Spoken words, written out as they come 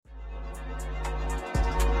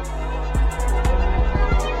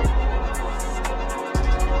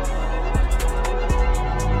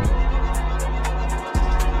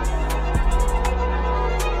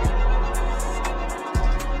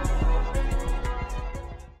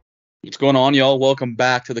going on, y'all? Welcome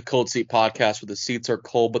back to the Cold Seat Podcast, where the seats are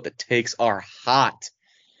cold, but the takes are hot.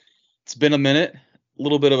 It's been a minute, a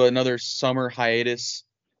little bit of another summer hiatus,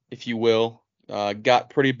 if you will.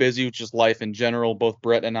 Got pretty busy with just life in general. Both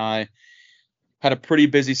Brett and I had a pretty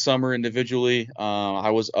busy summer individually.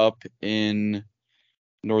 I was up in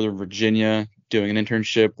Northern Virginia doing an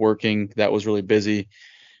internship, working. That was really busy.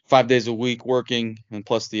 5 days a week working, and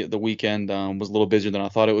plus the weekend was a little busier than I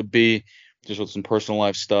thought it would be, just with some personal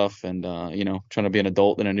life stuff. And trying to be an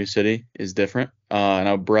adult in a new city is different. And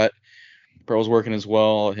now Brett was working as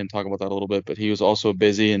well. I'll let him talk about that a little bit, but he was also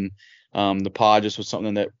busy. And the pod just was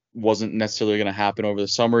something that wasn't necessarily going to happen over the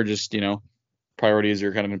summer. Just priorities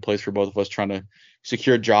are kind of in place for both of us, trying to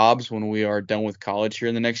secure jobs when we are done with college here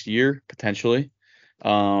in the next year, potentially.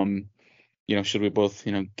 Should we both,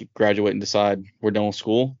 graduate and decide we're done with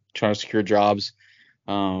school, trying to secure jobs,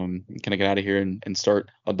 kind of get out of here and start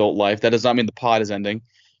adult life. That does not mean the pod is ending.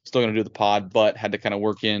 Still going to do the pod, but had to kind of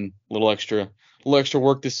work in a little extra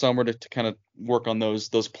work this summer to kind of work on those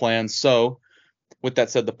plans. So with that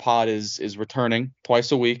said, the pod is returning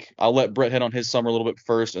twice a week. I'll let Brett hit on his summer a little bit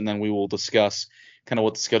first, and then we will discuss kind of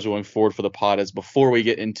what the schedule going forward for the pod is before we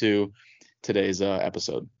get into today's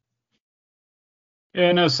episode.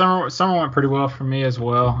 Yeah, no, summer went pretty well for me as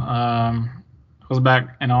well. I was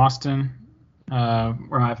back in Austin,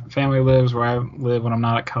 where my family lives, where I live when I'm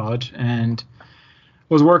not at college, and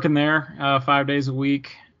was working there 5 days a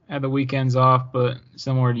week. Had the weekends off, but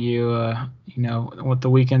similar to you, with the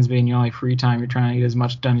weekends being your only free time, you're trying to get as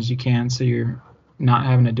much done as you can, so you're not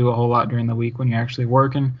having to do a whole lot during the week when you're actually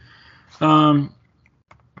working.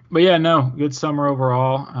 But yeah, no, good summer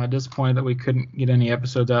overall. Disappointed that we couldn't get any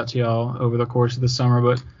episodes out to y'all over the course of the summer,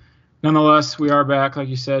 but nonetheless, we are back, like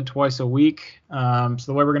you said, twice a week. So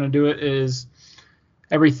the way we're going to do it is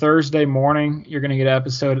every Thursday morning, you're going to get an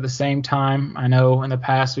episode at the same time. I know in the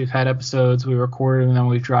past we've had episodes we recorded and then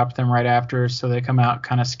we've dropped them right after, so they come out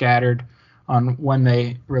kind of scattered on when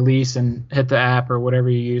they release and hit the app or whatever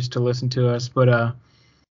you use to listen to us. But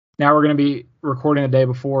now we're going to be recording the day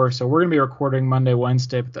before, so we're going to be recording Monday,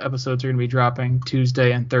 Wednesday, but the episodes are going to be dropping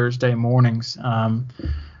Tuesday and Thursday mornings.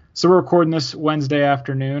 So we're recording this Wednesday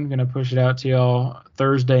afternoon, going to push it out to y'all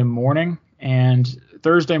Thursday morning, and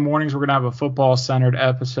Thursday mornings we're going to have a football-centered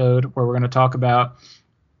episode where we're going to talk about,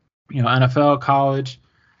 NFL, college,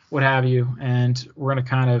 what have you, and we're going to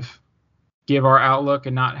kind of give our outlook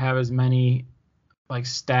and not have as many like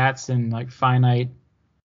stats and like finite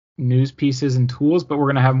news pieces and tools, but we're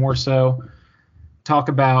going to have more so talk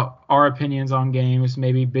about our opinions on games,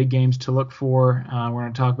 maybe big games to look for. We're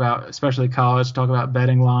going to talk about, especially college, talk about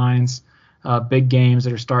betting lines, big games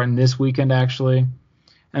that are starting this weekend actually.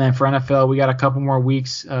 And then for NFL, we got a couple more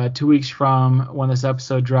weeks. 2 weeks from when this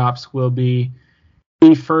episode drops will be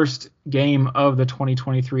the first game of the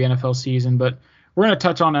 2023 NFL season, but we're going to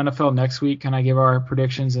touch on NFL next week. Can I give our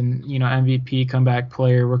predictions and, MVP, comeback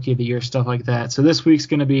player, rookie of the year, stuff like that. So this week's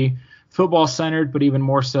going to be football centered, but even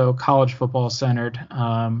more so college football centered.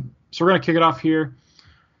 So we're going to kick it off here.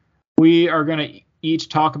 We are going to each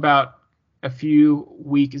talk about a few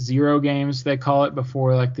week zero games, they call it,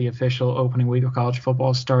 before like the official opening week of college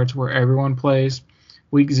football starts, where everyone plays.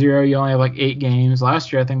 Week zero, you only have like 8 games.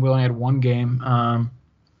 Last year, I think we only had 1 game.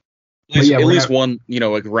 At least one,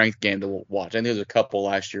 like ranked game to watch. I think there was a couple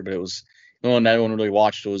last year, but it was the one that everyone really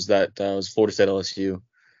watched was Florida State LSU,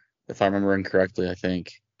 if I remember incorrectly, I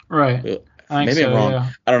think. Right. Maybe so, I'm wrong. Yeah.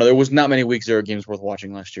 I don't know. There was not many week zero games worth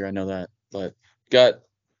watching last year. I know that, but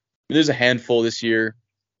there's a handful this year.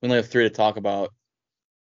 We only have 3 to talk about.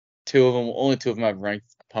 Only two of them have ranked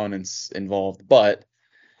opponents involved, but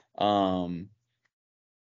I'm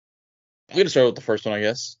going to start with the first one, I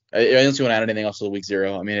guess. I don't see want to add anything else to the week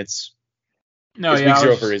zero. I mean, it's week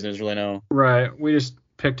zero for a reason. There's really no. Right. We just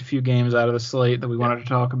picked a few games out of the slate that we wanted to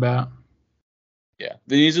talk about. Yeah.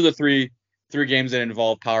 These are the three games that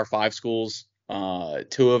involve Power 5 schools. 2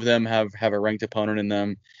 of them have a ranked opponent in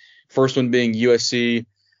them. First one being USC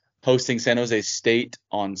hosting San Jose State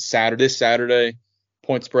on this Saturday.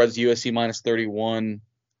 Point spread's USC minus 31.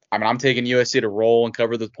 I mean, I'm taking USC to roll and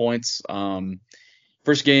cover the points.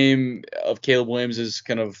 First game of Caleb Williams'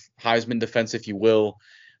 kind of Heisman defense, if you will.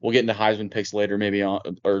 We'll get into Heisman picks later,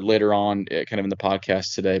 later on, kind of in the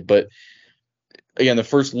podcast today. But again, the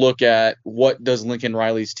first look at what does Lincoln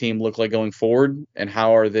Riley's team look like going forward, and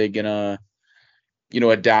how are they gonna,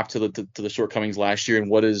 adapt to the shortcomings last year, and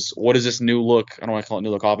what is this new look? I don't want to call it new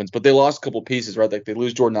look offense, but they lost a couple pieces, right? Like they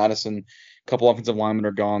lose Jordan Addison, a couple offensive linemen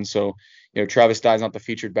are gone, so Travis Dye's not the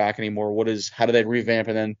featured back anymore. How do they revamp,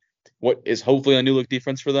 and then what is hopefully a new look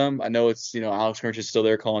defense for them? I know it's Alex Grinch is still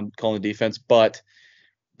there calling the defense, but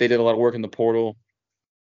they did a lot of work in the portal.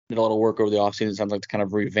 did a lot of work over the offseason. It sounds like to kind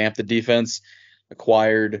of revamp the defense.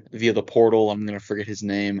 Acquired via the portal. I'm going to forget his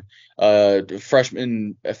name. A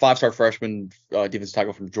 5-star freshman defensive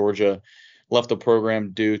tackle from Georgia, left the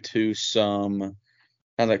program due to some kind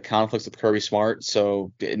of like conflicts with Kirby Smart.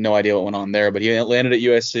 So no idea what went on there. But he landed at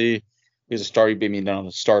USC. He was a starter. I mean, not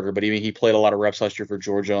a starter, but he played a lot of reps last year for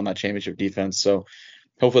Georgia on that championship defense. So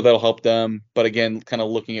hopefully that'll help them. But again, kind of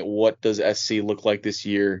looking at what does SC look like this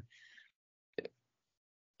year,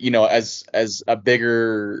 as a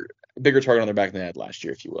bigger target on their back than they had last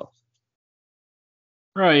year, if you will.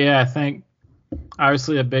 Right, yeah, I think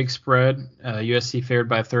obviously a big spread. USC favored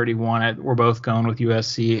by 31. We're both going with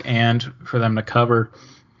USC and for them to cover.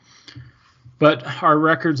 But our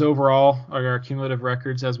records overall, or our cumulative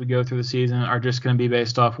records as we go through the season, are just going to be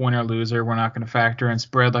based off winner or loser. We're not going to factor in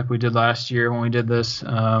spread like we did last year when we did this.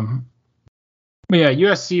 But yeah,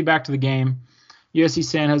 USC, back to the game. USC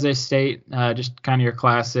San Jose State, just kind of your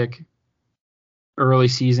classic early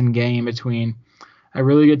season game between a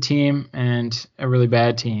really good team and a really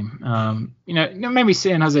bad team. Maybe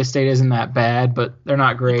San Jose State isn't that bad, but they're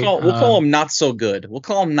not great. We'll call them not so good. We'll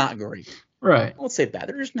call them not great. Right. I won't say bad.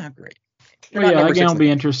 They're just not great. That game will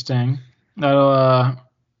be interesting. That'll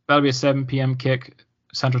be a 7 p.m. kick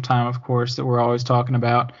Central Time, of course, that we're always talking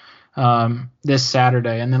about this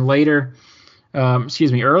Saturday. And then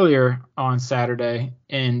earlier on Saturday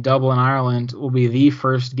in Dublin, Ireland, will be the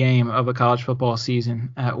first game of the college football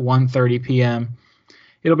season at 1:30 p.m.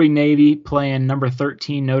 It'll be Navy playing number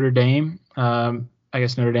 13 Notre Dame. I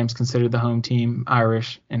guess Notre Dame's considered the home team,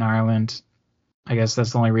 Irish in Ireland. I guess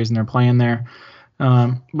that's the only reason they're playing there.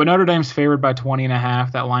 But Notre Dame's favored by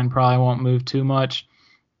 20.5. That line probably won't move too much.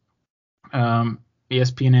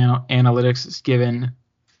 ESPN Analytics is giving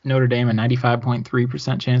Notre Dame a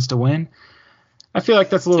 95.3% chance to win. I feel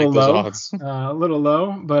like that's a little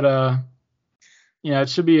low, but it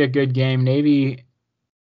should be a good game. Navy,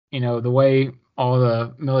 the way all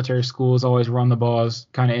the military schools always run the ball is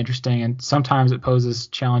kind of interesting, and sometimes it poses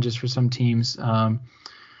challenges for some teams.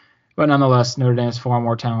 But nonetheless, Notre Dame is far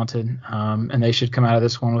more talented, and they should come out of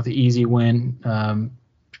this one with an easy win.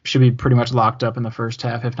 Should be pretty much locked up in the first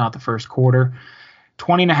half, if not the first quarter.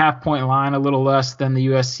 20.5 point line, a little less than the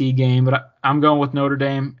USC game, but I'm going with Notre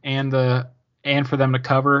Dame and for them to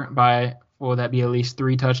cover by, will that be at least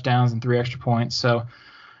 3 touchdowns and 3 extra points? So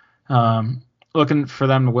looking for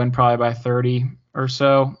them to win probably by 30 or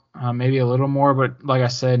so, maybe a little more. But like I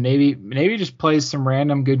said, Navy just plays some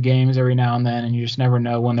random good games every now and then, and you just never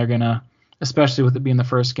know when they're going to, especially with it being the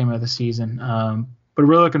first game of the season. But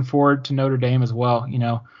really looking forward to Notre Dame as well.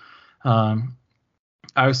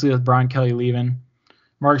 Obviously with Brian Kelly leaving,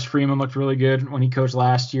 Marcus Freeman looked really good when he coached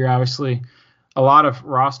last year. Obviously, a lot of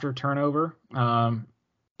roster turnover. Sam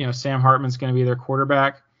Hartman's going to be their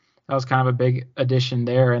quarterback. That was kind of a big addition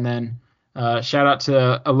there. And then shout out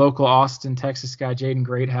to a local Austin, Texas guy, Jaden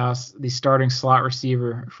Greathouse, the starting slot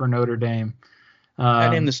receiver for Notre Dame. I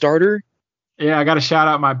named the starter? Yeah, I got to shout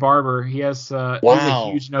out my barber. He's a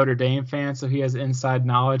huge Notre Dame fan, so he has inside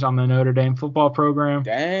knowledge on the Notre Dame football program.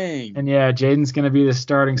 Dang. And yeah, Jaden's going to be the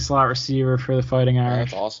starting slot receiver for the Fighting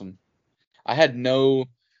Irish. That's awesome. I had no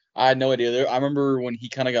idea. I remember when he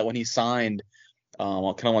signed, kind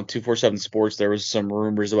of on 247 Sports, there was some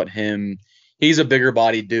rumors about him. He's a bigger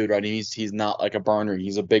body dude, right? He's not like a burner.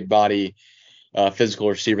 He's a big body, physical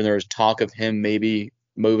receiver. And there was talk of him maybe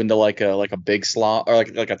moving to like a big slot or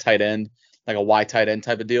like a tight end, like a wide tight end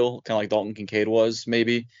type of deal, kind of like Dalton Kincaid was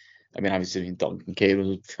maybe. I mean, obviously Dalton Kincaid was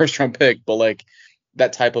a first round pick, but like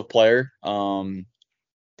that type of player, kind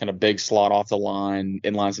of big slot off the line,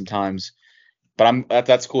 in line sometimes. But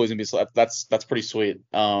that's cool. He's gonna be that's pretty sweet.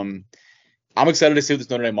 I'm excited to see what this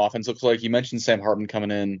Notre Dame offense looks like. You mentioned Sam Hartman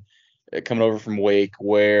coming over from Wake,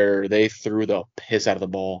 where they threw the piss out of the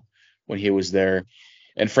ball when he was there.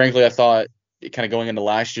 And frankly, I thought kind of going into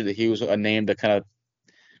last year that he was a name to kind of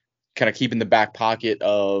keep in the back pocket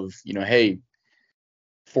of, hey,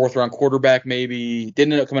 4th round quarterback maybe.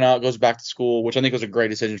 Didn't end up coming out, goes back to school, which I think was a great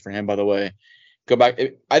decision for him, by the way. Go back.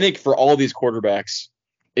 I think for all of these quarterbacks,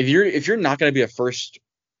 if you're not going to be a first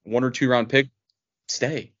 1 or 2 round pick,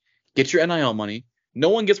 stay. Get your NIL money. No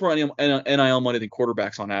one gets more NIL money than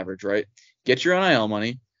quarterbacks on average, right? Get your NIL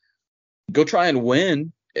money. Go try and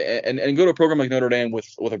win, and go to a program like Notre Dame with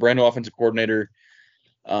a brand new offensive coordinator.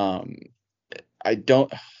 I'm going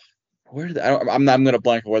to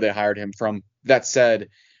blank on where they hired him from. That said,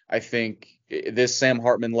 I think this Sam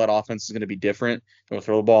Hartman-led offense is going to be different. They'll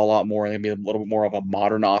throw the ball a lot more. They're going to be a little bit more of a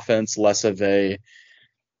modern offense, less of a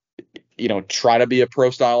try to be a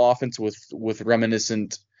pro-style offense with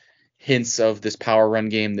reminiscent hints of this power run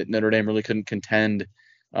game that Notre Dame really couldn't contend.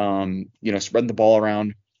 Spreading the ball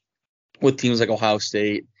around. with teams like Ohio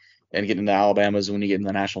State and getting into Alabama's when you get in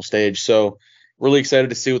the national stage. So really excited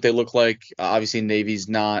to see what they look like. Obviously, Navy's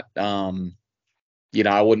not,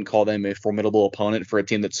 I wouldn't call them a formidable opponent for a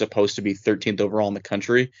team that's supposed to be 13th overall in the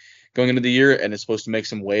country going into the year and is supposed to make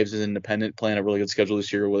some waves as an independent, playing a really good schedule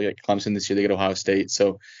this year. We'll get Clemson this year, they get Ohio State.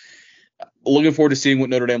 So looking forward to seeing what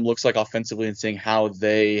Notre Dame looks like offensively and seeing how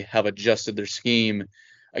they have adjusted their scheme.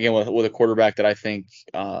 Again, with a quarterback that I think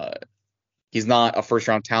he's not a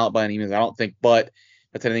first-round talent by any means, I don't think, but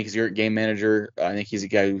I think he's a great game manager. I think he's a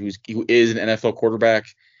guy who is an NFL quarterback,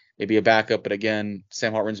 maybe a backup, but again,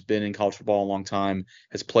 Sam Hartman's been in college football a long time,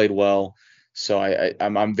 has played well, so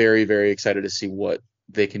I'm very, very excited to see what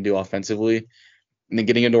they can do offensively. And then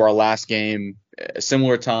getting into our last game, a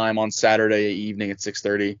similar time on Saturday evening at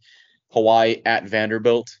 6:30, Hawaii at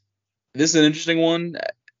Vanderbilt. This is an interesting one.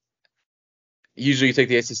 Usually you take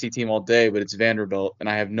the SEC team all day, but it's Vanderbilt, and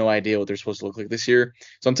I have no idea what they're supposed to look like this year.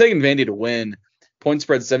 So I'm taking Vandy to win. Point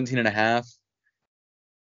spread 17.5.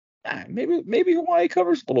 Maybe Hawaii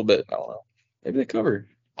covers a little bit. I don't know. Maybe they cover.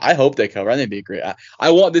 I hope they cover. I think it'd be great.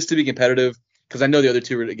 I want this to be competitive because I know the other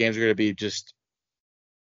two games are going to be just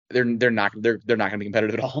they're not going to be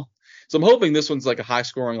competitive at all. So I'm hoping this one's like a high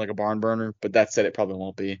scoring, like a barn burner. But that said, it probably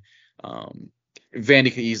won't be. Vandy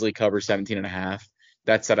could easily cover 17.5.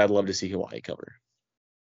 That said, I'd love to see Hawaii cover.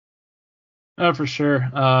 Oh, for sure.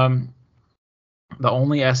 The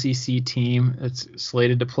only SEC team that's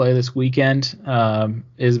slated to play this weekend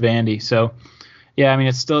is Vandy. So, yeah, I mean,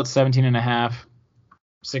 it's still at 17.5,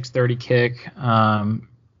 6:30 kick.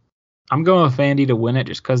 I'm going with Vandy to win it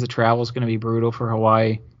just because the travel is going to be brutal for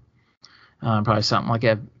Hawaii. Probably something like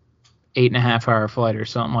a 8.5-hour flight or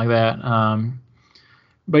something like that.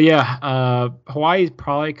 But, yeah, Hawaii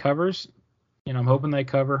probably covers. I'm hoping they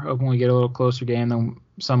cover, hoping we get a little closer game than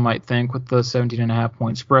some might think with the 17.5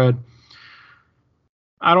 point spread.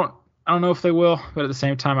 I don't know if they will, but at the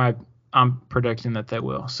same time, I'm predicting that they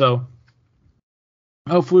will. So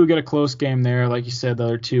hopefully we get a close game there. Like you said, the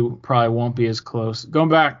other two probably won't be as close. Going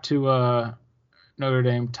back to Notre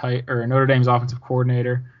Dame's offensive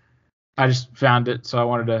coordinator, I just found it, so I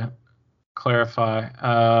wanted to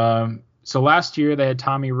clarify. So last year they had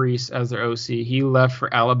Tommy Rees as their OC. He left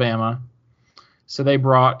for Alabama. So they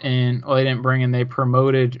they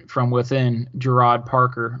promoted from within Gerard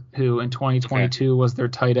Parker, who in 2022 was their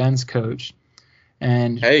tight ends coach.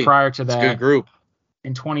 And prior to that, it's a good group.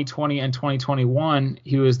 In 2020 and 2021,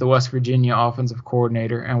 he was the West Virginia offensive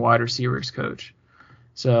coordinator and wide receivers coach.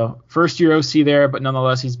 So first year OC there, but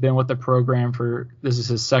nonetheless, he's been with the program this is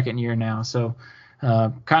his second year now. So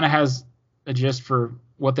kind of has a gist for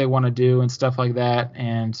what they want to do and stuff like that.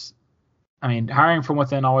 And I mean, hiring from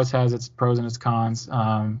within always has its pros and its cons,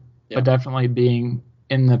 but definitely being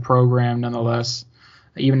in the program nonetheless,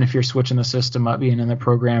 even if you're switching the system up, being in the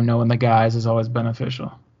program, knowing the guys is always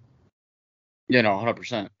beneficial. Yeah, no,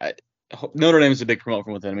 100%. Notre Dame is a big promote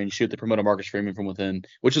from within. I mean, they promoted Marcus Freeman from within,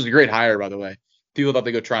 which was a great hire, by the way. People thought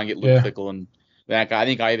they'd go try and get Luke Fickell, and that guy, I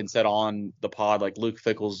think I even said on the pod, like, Luke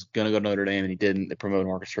Fickell's going to go to Notre Dame, and he didn't. They promoted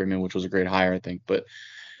Marcus Freeman, which was a great hire, I think. But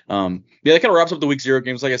that kind of wraps up the week 0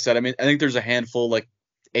 games. Like I said, I mean, I think there's a handful, like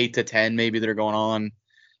 8 to 10 maybe, that are going on.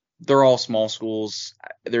 They're all small schools.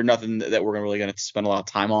 They're nothing that we're really going to spend a lot of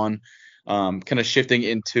time on. Kind of shifting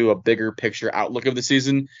into a bigger picture outlook of the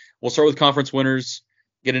season. We'll start with conference winners,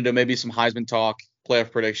 get into maybe some Heisman talk,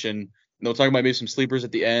 playoff prediction. And we'll talk about maybe some sleepers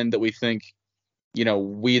at the end that we think,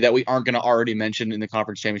 we aren't going to already mention in the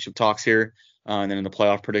conference championship talks here, and then in the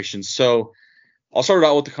playoff predictions. So I'll start it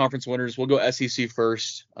out with the conference winners. We'll go SEC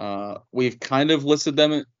first. We've kind of listed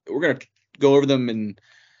them. We're going to go over them in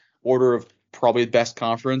order of probably the best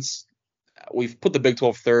conference. We've put the Big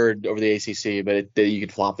 12 third over the ACC, but you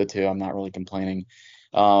could flop the two. I'm not really complaining.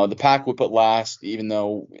 The Pac we put last, even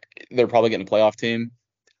though they're probably getting a playoff team.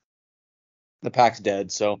 The Pac's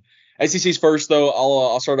dead. So SEC's first, though.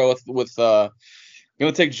 I'll start out with going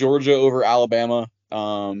to take Georgia over Alabama.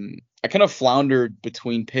 I kind of floundered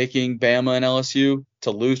between picking Bama and LSU to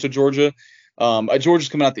lose to Georgia. Georgia's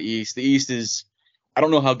coming out the East. The East is – I don't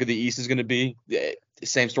know how good the East is going to be.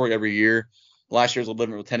 Same story every year. Last year was a little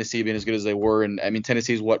different with Tennessee being as good as they were. And, I mean,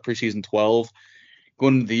 Tennessee's preseason 12.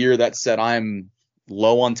 Going into the year, that said, I'm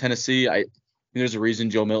low on Tennessee. There's a reason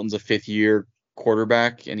Joe Milton's a fifth-year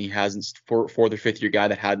quarterback, and he hasn't – fourth or fifth-year guy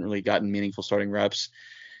that hadn't really gotten meaningful starting reps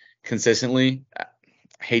consistently. I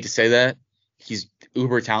hate to say that. He's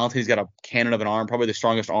uber talented. He's got a cannon of an arm, probably the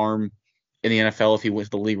strongest arm in the NFL if he wins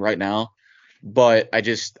the league right now. But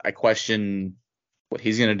I question what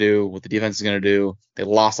he's going to do, what the defense is going to do. They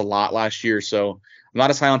lost a lot last year, so I'm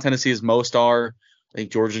not as high on Tennessee as most are. I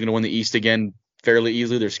think Georgia's going to win the East again fairly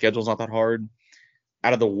easily. Their schedule's not that hard.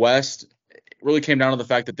 out of the West, it really came down to the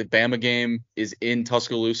fact that the Bama game is in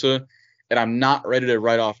Tuscaloosa, and I'm not ready to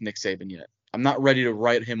write off Nick Saban yet. I'm not ready to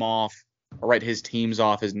write him off or write his teams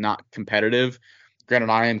off as not competitive. Granted,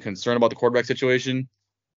 I am concerned about the quarterback situation.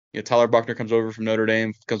 Tyler Buckner comes over from Notre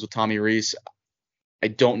Dame, comes with Tommy Rees. I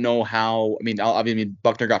don't know how. I mean,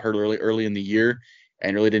 Buckner got hurt early in the year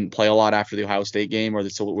and really didn't play a lot after the Ohio State game, or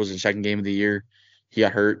so it was the second game of the year. He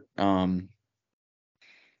got hurt. So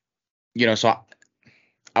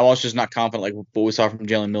I was just not confident like what we saw from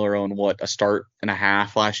Jalen Miller on a start and a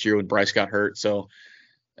half last year when Bryce got hurt. So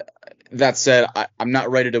that said, I'm not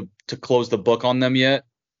ready to close the book on them yet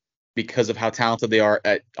because of how talented they are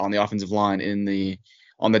on the offensive line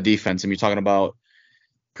on the defense. You're talking about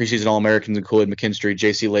preseason All-Americans and Kool-Aid McKinstry.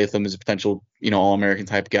 J.C. Latham is a potential All-American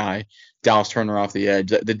type guy. Dallas Turner off the edge.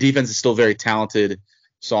 The defense is still very talented,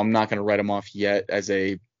 so I'm not going to write them off yet as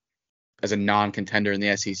a non-contender in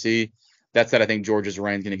the SEC. That said, I think Georgia's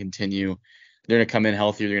reign is going to continue. They're going to come in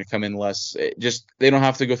healthier. They're going to come in less. They don't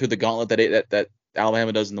have to go through the gauntlet that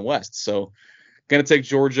Alabama does in the West. So, going to take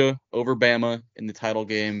Georgia over Bama in the title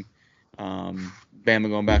game. Bama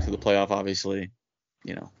going back to the playoff, obviously.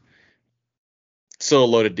 Still a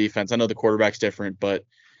loaded defense. I know the quarterback's different, but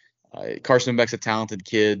Carson Beck's a talented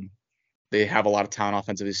kid. They have a lot of talent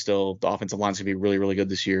offensively still. The offensive line's going to be really, really good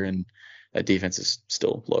this year, and that defense is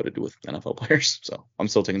still loaded with NFL players. So I'm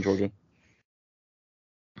still taking Georgia.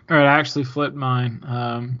 All right, I actually flipped mine.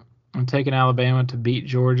 I'm taking Alabama to beat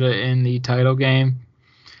Georgia in the title game.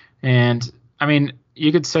 And,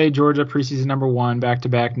 you could say Georgia preseason number 1,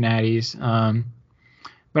 back-to-back natties.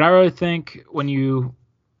 But I really think when you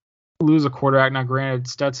lose a quarterback, now granted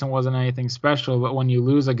Stetson wasn't anything special, but when you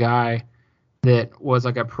lose a guy that was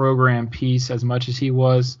like a program piece as much as he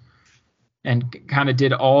was and kind of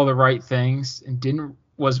did all the right things and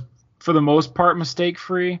was for the most part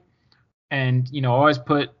mistake-free and, always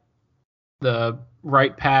put the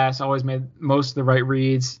right pass, always made most of the right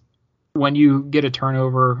reads. When you get a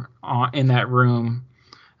turnover in that room,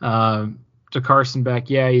 to Carson Beck,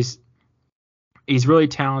 yeah, he's really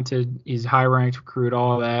talented. He's high-ranked recruit,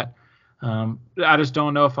 all of that. I just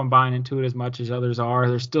don't know if I'm buying into it as much as others are.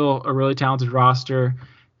 There's still a really talented roster,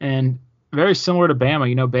 and very similar to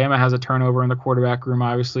Bama. Bama has a turnover in the quarterback room,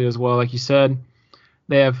 obviously, as well. Like you said,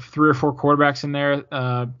 they have 3 or 4 quarterbacks in there.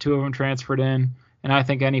 2 of them transferred in, and I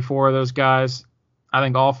think any 4 of those guys, I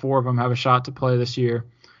think all 4 of them have a shot to play this year.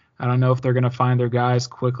 I don't know if they're going to find their guys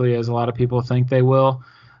quickly as a lot of people think they will.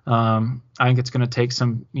 I think it's going to take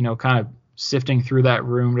some, kind of sifting through that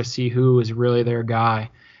room to see who is really their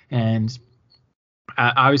guy. And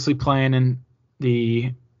obviously playing in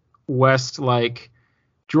the West like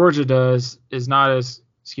Georgia does is not as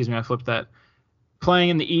 – excuse me, I flipped that. Playing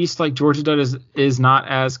in the East like Georgia does is not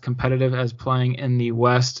as competitive as playing in the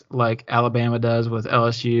West like Alabama does with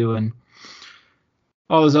LSU and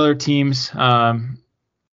all those other teams.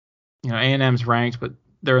 A&M's ranked, but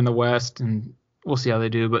they're in the West, and we'll see how they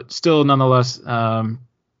do. But still, nonetheless,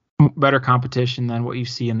 better competition than what you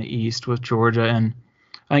see in the East with Georgia. And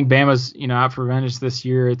I think Bama's, out for revenge this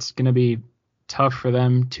year. It's going to be tough for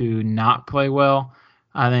them to not play well.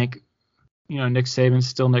 I think, Nick Saban's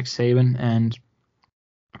still Nick Saban, and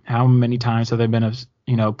how many times have they been a,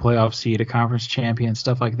 playoff seed, a conference champion,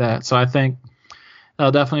 stuff like that. So I think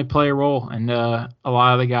they'll definitely play a role. And a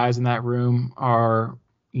lot of the guys in that room are,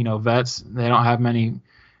 vets. They don't have many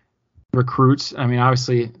recruits.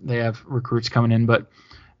 Obviously they have recruits coming in, but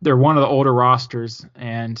they're one of the older rosters.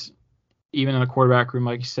 And even in the quarterback room,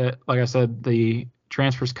 like I said, the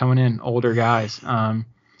transfers coming in, older guys.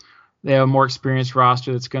 They have a more experienced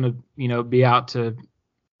roster that's going to, be out to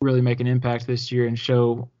really make an impact this year and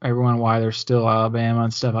show everyone why they're still Alabama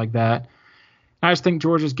and stuff like that. I just think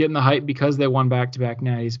Georgia's getting the hype because they won back-to-back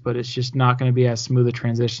natties, but it's just not going to be as smooth a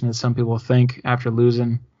transition as some people think after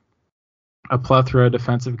losing a plethora of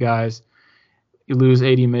defensive guys. You lose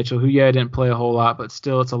A.D. Mitchell, who, didn't play a whole lot, but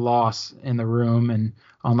still it's a loss in the room and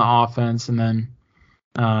on the offense. And then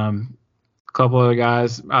a couple other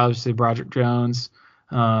guys, obviously Broderick Jones.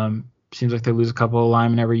 Seems like they lose a couple of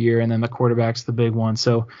linemen every year, and then the quarterback's the big one.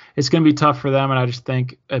 So it's going to be tough for them, and I just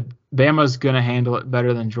think Bama's going to handle it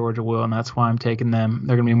better than Georgia will, and that's why I'm taking them.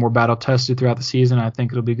 They're going to be more battle-tested throughout the season. I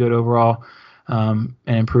think it'll be good overall and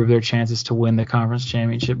improve their chances to win the conference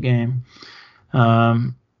championship game.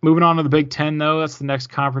 Moving on to the Big Ten, though, that's the next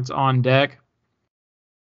conference on deck.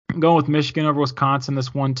 I'm going with Michigan over Wisconsin.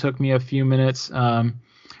 This one took me a few minutes. When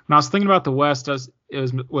I was thinking about the West, it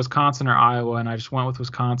was Wisconsin or Iowa, and I just went with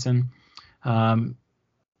Wisconsin. I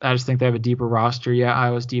just think they have a deeper roster. Yeah,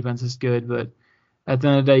 Iowa's defense is good, but at the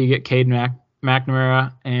end of the day, you get Cade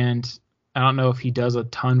McNamara, and I don't know if he does a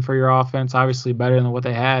ton for your offense. Obviously better than what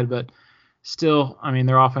they had, but still, I mean,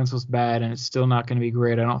 their offense was bad, and it's still not going to be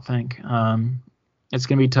great, I don't think. It's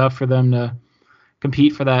going to be tough for them to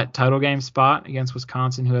compete for that title game spot against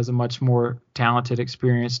Wisconsin, who has a much more talented,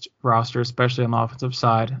 experienced roster, especially on the offensive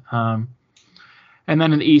side. And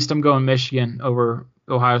then in the East, I'm going Michigan over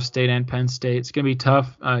Ohio State and Penn State. It's going to be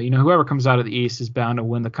tough. Whoever comes out of the East is bound to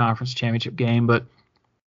win the conference championship game, but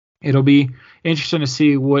it'll be interesting to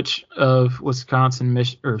see which of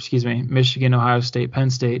Michigan, Ohio State, Penn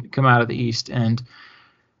State come out of the East. And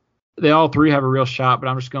they all three have a real shot, but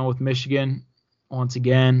I'm just going with Michigan. Once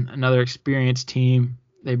again, another experienced team.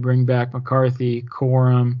 They bring back McCarthy,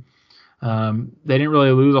 Corum. They didn't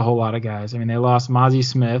really lose a whole lot of guys. I mean, they lost Mozzie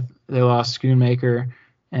Smith, they lost Schoonmaker,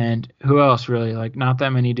 and who else really? Like, not that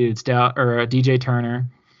many dudes. DJ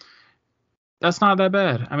Turner. That's not that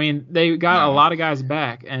bad. I mean, they got a lot of guys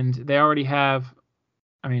back, and they already have.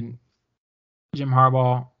 I mean, Jim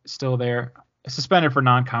Harbaugh is still there, suspended for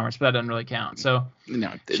non-conference, but that doesn't really count. So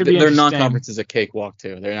no, their non-conference is a cakewalk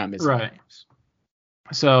too. They're not missing right. Games.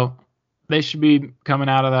 So they should be coming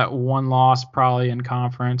out of that one loss probably in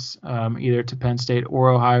conference, either to Penn State or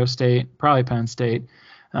Ohio State, probably Penn State.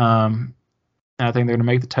 And I think they're going to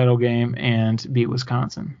make the title game and beat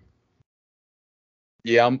Wisconsin.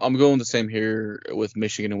 Yeah, I'm going the same here with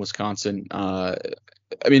Michigan and Wisconsin. I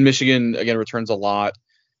mean, Michigan, again, returns a lot.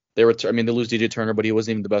 They lose DJ Turner, but he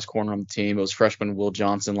wasn't even the best corner on the team. It was freshman Will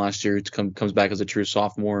Johnson last year, who comes back as a true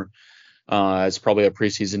sophomore. It's probably a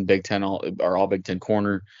preseason Big Ten or all Big Ten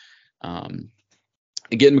corner.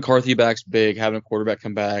 Getting McCarthy back's big. Having a quarterback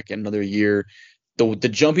come back another year. The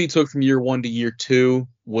jump he took from year 1 to year 2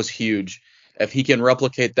 was huge. If he can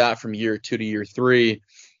replicate that from year 2 to year 3,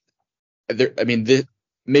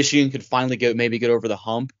 Michigan could finally get over the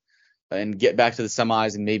hump and get back to the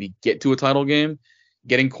semis and maybe get to a title game.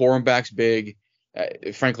 Getting Corum back's big.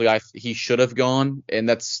 Frankly, he should have gone, and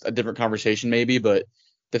that's a different conversation maybe, but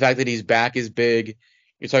the fact that he's back is big.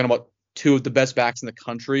 You're talking about two of the best backs in the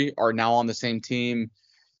country are now on the same team.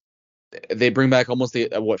 They bring back almost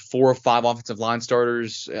 4 or 5 offensive line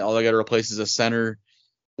starters. All they got to replace is a center,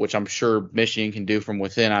 which I'm sure Michigan can do from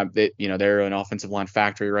within. They're an offensive line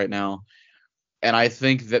factory right now. And I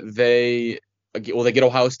think that they get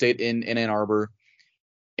Ohio State in Ann Arbor.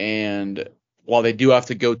 And while they do have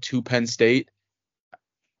to go to Penn State,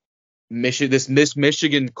 this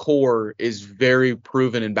Michigan core is very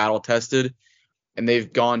proven and battle tested, and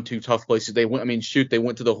they've gone to tough places. They went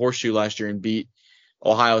to the Horseshoe last year and beat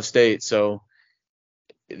Ohio State. So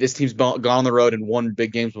this team's gone on the road and won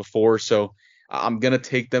big games before. So I'm gonna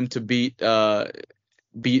take them to win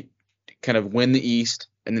the East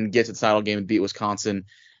and then get to the title game and beat Wisconsin.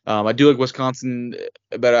 I do like Wisconsin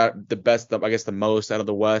about the most out of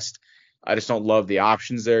the West. I just don't love the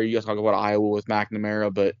options there. You guys talk about Iowa with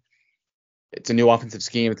McNamara, but it's a new offensive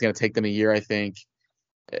scheme. It's going to take them a year, I think.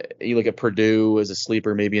 You look at Purdue as a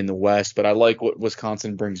sleeper maybe in the West, but I like what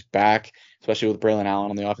Wisconsin brings back, especially with Braylon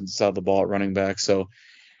Allen on the offensive side of the ball at running back. So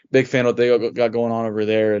big fan of what they got going on over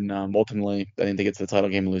there, and ultimately I think they get to the title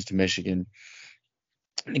game and lose to Michigan.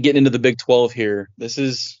 Getting into the Big 12 here,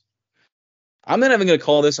 I'm not even going to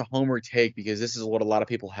call this a homer take because this is what a lot of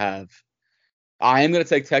people have. I am going to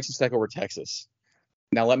take Texas Tech over Texas.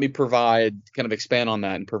 Now let me expand on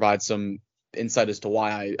that and provide some insight as to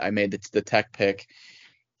why I made the Tech pick.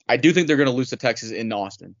 I do think they're going to lose to Texas in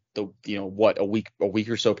Austin. A week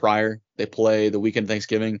or so prior, they play the weekend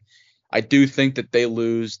Thanksgiving. I do think that they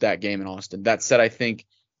lose that game in Austin. That said, I think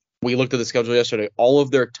we looked at the schedule yesterday. All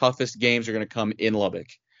of their toughest games are going to come in Lubbock.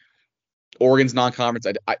 Oregon's non-conference.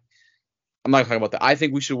 I'm not talking about that. I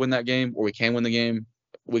think we should win that game, or we can win the game.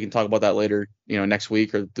 We can talk about that later, next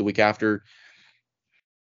week or the week after.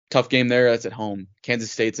 Tough game there. That's at home.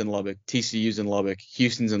 Kansas State's in Lubbock. TCU's in Lubbock.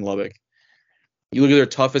 Houston's in Lubbock. You look at their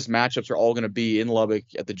toughest matchups are all going to be in Lubbock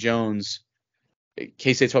at the Jones.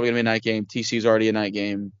 K-State's probably going to be a night game. TCU's already a night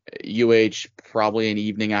game. UH probably an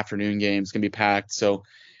evening, afternoon game. It's going to be packed. So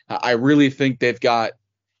I really think they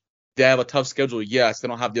have a tough schedule. Yes, they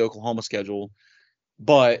don't have the Oklahoma schedule,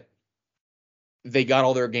 but they got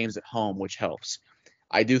all their games at home, which helps.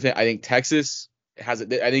 I think Texas has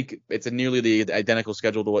it. I think it's nearly the identical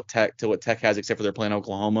schedule to what Tech has, except for they're playing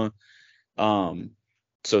Oklahoma.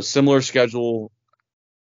 So similar schedule,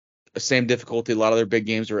 same difficulty. A lot of their big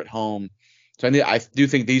games are at home. So I do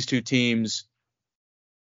think these two teams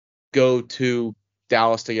go to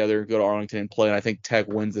Dallas together, go to Arlington and play. And I think Tech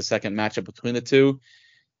wins the second matchup between the two.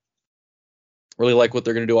 Really like what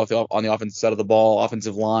they're going to do on the offensive side of the ball.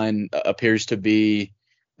 Offensive line appears to be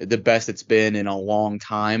the best it's been in a long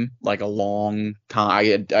time, like a long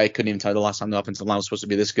time. I couldn't even tell you the last time the offensive line was supposed to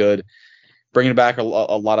be this good. bringing back a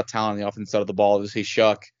lot of talent on the offensive side of the ball. Obviously,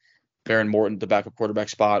 Shuck, Baron Morton, the backup quarterback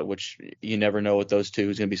spot, which you never know with those two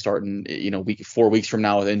who's going to be starting, 4 weeks from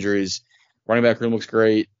now with injuries. Running back room looks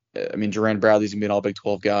great. I mean, Duran Bradley's going to be an all Big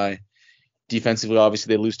 12 guy. Defensively,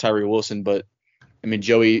 obviously, they lose Tyree Wilson, but I mean,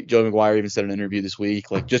 Joey McGuire even said in an interview this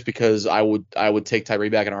week, like, just because I would take Tyree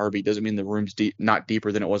back in a heartbeat doesn't mean the room's not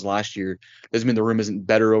deeper than it was last year. Doesn't mean the room isn't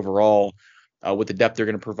better overall with the depth they're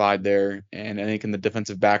going to provide there. And I think in the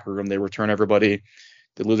defensive back room, they return everybody.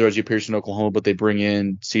 They lose Reggie Pearson in Oklahoma, but they bring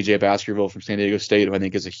in C.J. Baskerville from San Diego State, who I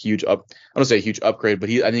think is a huge I don't say a huge upgrade,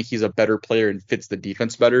 but I think he's a better player and fits the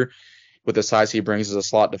defense better with the size he brings as a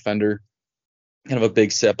slot defender, kind of a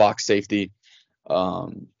big set box safety.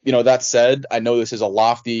 That said, I know this is a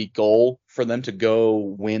lofty goal for them to go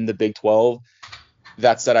win the Big 12.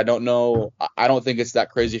 That said, I don't know. I don't think it's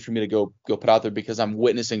that crazy for me to go put out there because I'm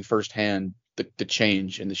witnessing firsthand the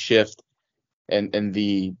change and the shift and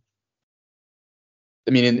the.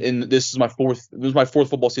 I mean, this is my fourth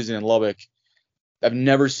football season in Lubbock. I've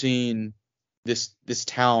never seen this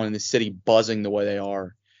town and this city buzzing the way they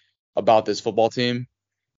are about this football team,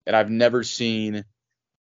 and I've never seen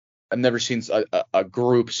a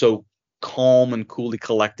group so calm and coolly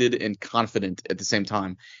collected and confident at the same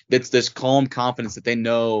time. It's this calm confidence that they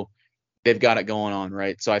know they've got it going on,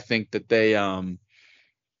 right? So I think that they've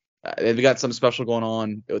got something special going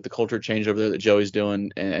on with the culture change over there that Joey's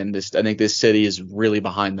doing, and I think this city is really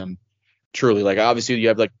behind them. Truly, like, obviously you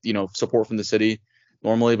have support from the city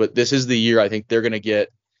normally, but this is the year I think they're going to get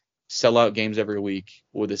sellout games every week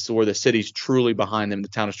where the city's truly behind them, the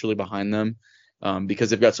town is truly behind them. Because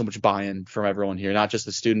they've got so much buy-in from everyone here, not just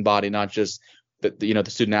the student body, not just the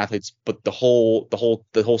student athletes, but the whole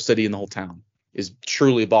city and the whole town is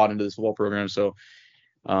truly bought into this football program. So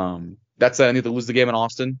that said, I think they lose the game in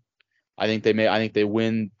Austin. I think they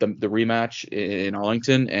win the rematch in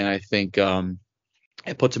Arlington, and I think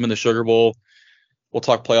it puts them in the Sugar Bowl. We'll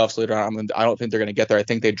talk playoffs later on. I don't think they're going to get there. I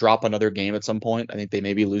think they drop another game at some point. I think they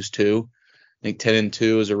maybe lose 2. I think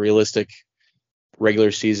 10-2 is a realistic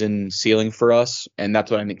regular season ceiling for us, and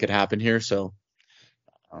that's what I think could happen here. So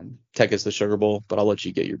Tech is the Sugar Bowl, but I'll let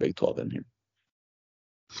you get your Big 12 in here.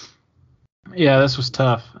 Yeah, this was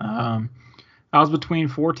tough. I was between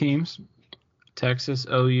 4 teams: Texas,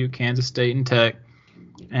 OU, Kansas State, and Tech.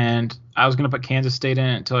 And I was going to put Kansas State in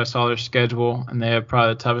it until I saw their schedule, and they have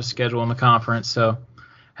probably the toughest schedule in the conference. So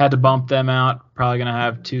had to bump them out. Probably going to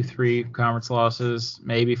have 2-3 conference losses,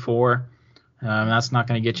 maybe 4. That's not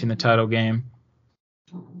going to get you in the title game.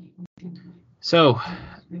 So,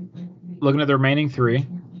 looking at the remaining 3,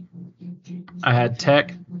 I had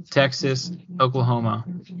Tech, Texas, Oklahoma,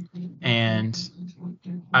 and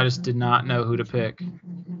I just did not know who to pick.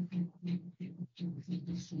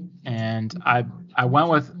 And I went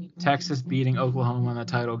with Texas beating Oklahoma in the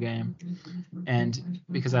title game, and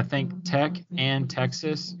because I think Tech and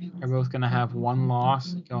Texas are both going to have 1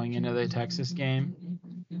 loss going into the Texas game.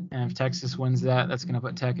 And if Texas wins that, that's going to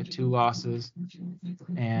put Tech at 2 losses.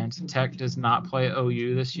 And Tech does not play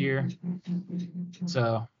OU this year.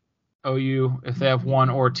 So OU, if they have 1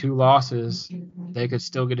 or 2 losses, they could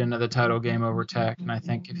still get into the title game over Tech. And I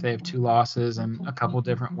think if they have 2 losses and a couple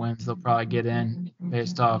different wins, they'll probably get in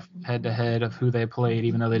based off head-to-head of who they played,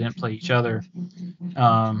 even though they didn't play each other.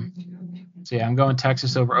 So, yeah, I'm going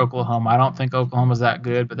Texas over Oklahoma. I don't think Oklahoma's that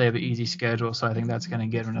good, but they have an easy schedule, so I think that's going to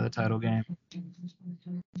get them into the title game.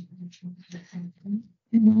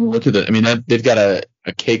 Look at that. I mean, they've got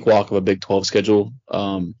a cakewalk of a Big 12 schedule.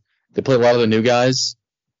 They play a lot of the new guys,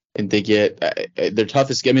 and they get their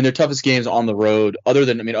toughest games on the road. Other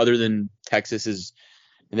than Texas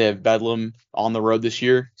they have Bedlam on the road this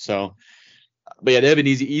year. So, but yeah, they have an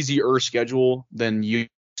easier schedule than you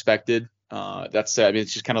expected. That's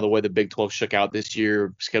it's just kind of the way the Big 12 shook out this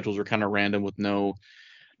year. Schedules were kind of random with no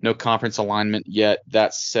conference alignment yet.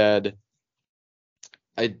 That said,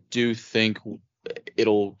 I do think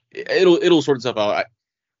it'll sort itself out.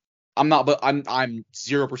 I'm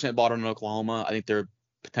 0% bought on Oklahoma. I think they're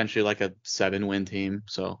potentially like a 7-win team.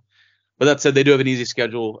 So, but that said, they do have an easy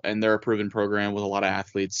schedule and they're a proven program with a lot of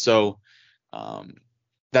athletes. So,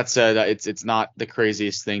 that said, it's not the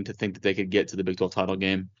craziest thing to think that they could get to the Big 12 title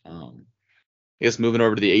game. I guess moving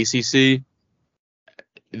over to the ACC,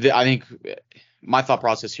 I think my thought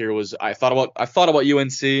process here was I thought about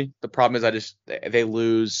UNC. The problem is they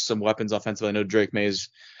lose some weapons offensively. I know Drake May is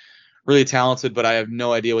really talented, but I have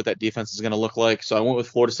no idea what that defense is going to look like. So I went with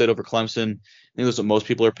Florida State over Clemson. I think that's what most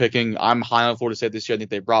people are picking. I'm high on Florida State this year. I think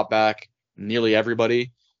they brought back nearly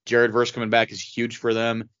everybody. Jared Verse coming back is huge for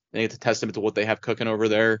them. I think it's a testament to what they have cooking over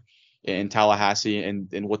there in Tallahassee and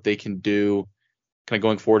what they can do kind of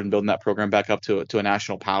going forward and building that program back up to a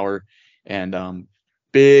national power. And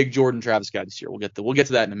big Jordan Travis guy this year. We'll get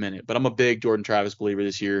to that in a minute. But I'm a big Jordan Travis believer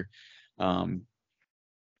this year.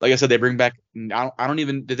 Like I said, they bring back. I don't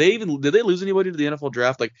even. Did they lose anybody to the NFL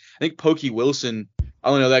draft? Like I think Pokey Wilson. I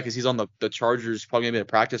only know that because he's on the Chargers. Probably gonna be a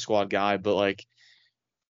practice squad guy, but like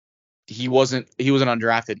he wasn't an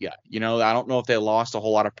undrafted guy. I don't know if they lost a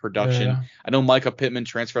whole lot of production. Yeah. I know Micah Pittman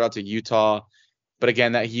transferred out to Utah, but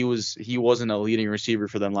again, that he wasn't a leading receiver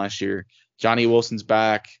for them last year. Johnny Wilson's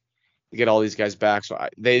back. They get all these guys back, so I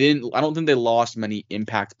don't think they lost many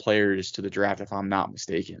impact players to the draft, if I'm not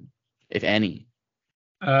mistaken, if any.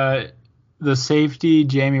 The safety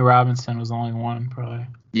Jamie Robinson was the only one probably.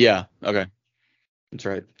 Yeah. Okay. That's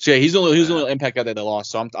right. So yeah, he's the only impact guy that they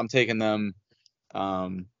lost. So I'm taking them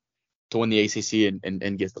to win the ACC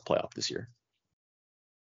and get to the playoff this year.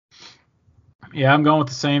 Yeah, I'm going with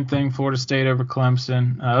the same thing. Florida State over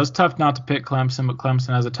Clemson. It was tough not to pick Clemson, but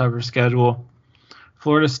Clemson has a tougher schedule.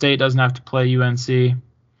 Florida State doesn't have to play UNC.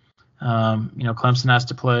 Clemson has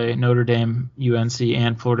to play Notre Dame, UNC,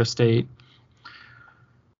 and Florida State.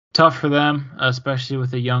 Tough for them, especially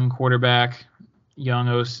with a young quarterback, young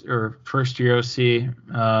OC, or first-year OC.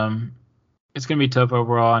 It's going to be tough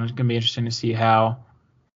overall, and it's going to be interesting to see how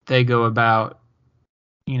they go about,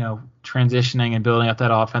 transitioning and building up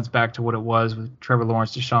that offense back to what it was with Trevor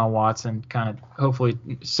Lawrence, Deshaun Watson, kind of hopefully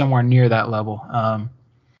somewhere near that level.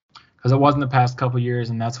 Because it wasn't the past couple years,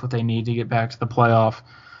 and that's what they need to get back to the playoff.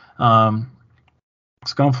 So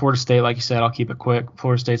going Florida State, like you said, I'll keep it quick.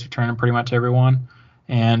 Florida State's returning pretty much everyone,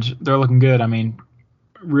 and they're looking good. I mean,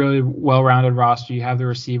 really well-rounded roster. You have the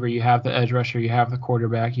receiver, you have the edge rusher, you have the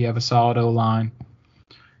quarterback, you have a solid O-line,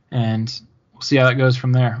 and we'll see how that goes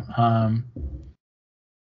from there.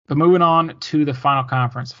 But moving on to the final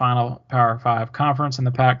Power 5 conference in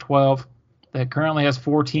the Pac-12 that currently has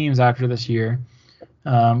 4 teams after this year.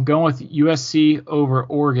 Going with USC over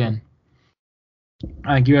Oregon.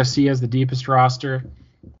 I think USC has the deepest roster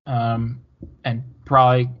and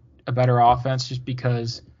probably a better offense just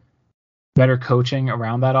because better coaching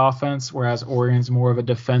around that offense, whereas Oregon's more of a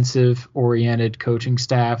defensive-oriented coaching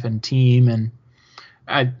staff and team. And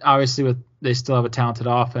they still have a talented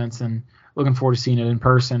offense, and looking forward to seeing it in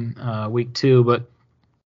person week 2. But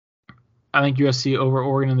I think USC over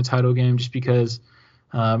Oregon in the title game just because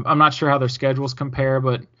I'm not sure how their schedules compare,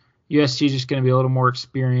 but USC is just going to be a little more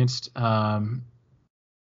experienced.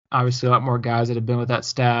 Obviously, a lot more guys that have been with that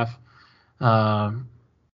staff. I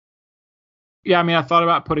thought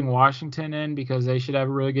about putting Washington in because they should have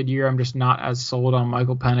a really good year. I'm just not as sold on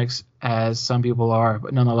Michael Penix as some people are.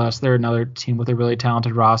 But nonetheless, they're another team with a really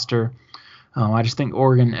talented roster. I just think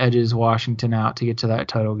Oregon edges Washington out to get to that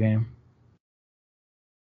title game.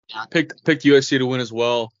 I picked USC to win as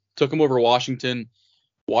well. Took them over Washington.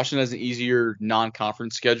 Washington has an easier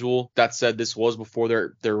non-conference schedule. That said, this was before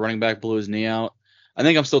their running back blew his knee out. I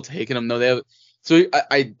think I'm still taking them. No, they have. So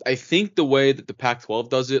I think the way that the Pac-12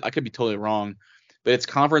 does it, I could be totally wrong, but it's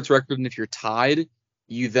conference record, and if you're tied,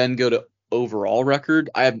 you then go to overall record.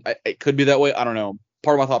 It could be that way. I don't know.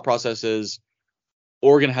 Part of my thought process is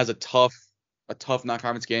Oregon has a tough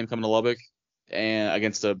non-conference game coming to Lubbock and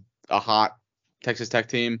against a hot Texas Tech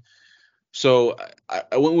team. So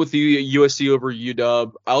I went with the USC over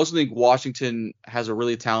UW. I also think Washington has a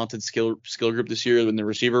really talented skill group this year in the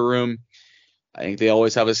receiver room. I think they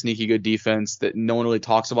always have a sneaky good defense that no one really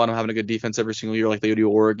talks about them having a good defense every single year like they do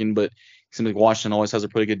Oregon, but it seems like Washington always has a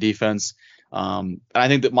pretty good defense. And I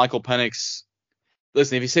think that Michael Penix,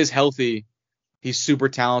 listen, if he stays healthy, he's super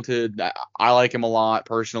talented. I like him a lot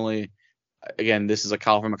personally. Again, this is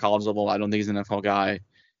from a college level. I don't think he's an NFL guy.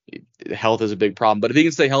 Health is a big problem, but if he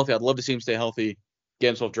can stay healthy, I'd love to see him stay healthy, get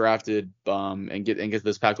himself drafted, and get to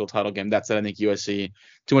this Pac-12 title game. That said, I think USC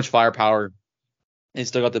too much firepower. He's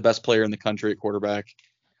still got the best player in the country at quarterback.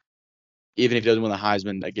 Even if he doesn't win the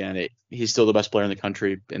Heisman, again, he's still the best player in the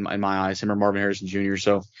country in my eyes. Him or Marvin Harrison Jr.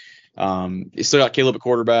 So he's still got Caleb at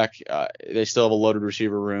quarterback. They still have a loaded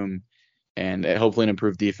receiver room and hopefully an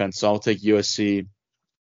improved defense. So I'll take USC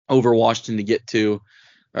over Washington to get to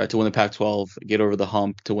win the Pac-12, get over the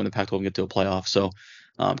hump to win the Pac-12 and get to a playoff. So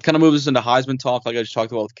kind of moves us into Heisman talk, like I just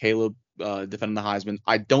talked about with Caleb defending the Heisman.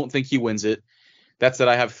 I don't think he wins it. That said,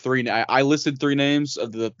 I have 3. I listed 3 names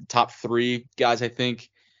of the top 3 guys I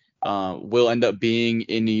think will end up being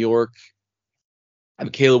in New York. I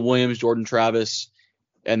have Caleb Williams, Jordan Travis,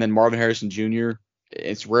 and then Marvin Harrison Jr.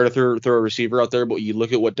 It's rare to throw a receiver out there, but you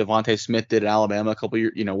look at what Devontae Smith did at Alabama a couple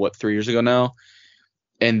years, 3 years ago now,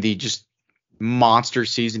 and the just monster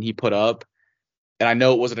season he put up. And I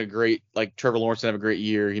know it wasn't a great, like Trevor Lawrence didn't have a great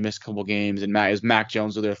year. He missed a couple games, and it was Mac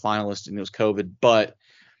Jones was their finalist, and it was COVID, but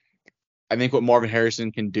I think what Marvin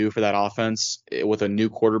Harrison can do for that offense with a new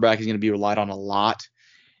quarterback, he's going to be relied on a lot,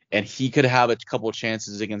 and he could have a couple of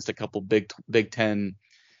chances against a couple Big Ten,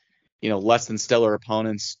 less than stellar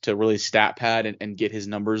opponents to really stat pad and get his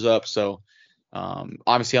numbers up. So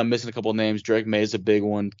obviously I'm missing a couple of names. Drake May is a big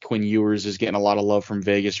one. Quinn Ewers is getting a lot of love from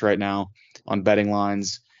Vegas right now on betting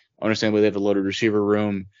lines. Understandably, they have a loaded receiver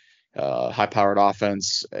room, high-powered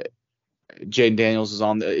offense. Jaden Daniels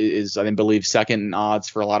is I believe second in odds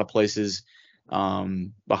for a lot of places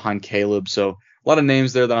behind Caleb. So a lot of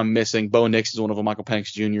names there that I'm missing. Bo Nix is one of them. Michael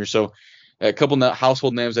Penix Jr. So a couple of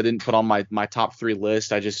household names I didn't put on my top 3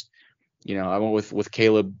 list. I just I went with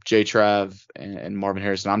Caleb, J. Trav, and Marvin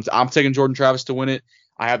Harrison. I'm taking Jordan Travis to win it.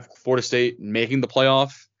 I have Florida State making the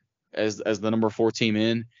playoff as the number 4 team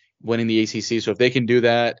in, winning the ACC. So if they can do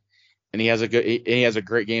that, and he has a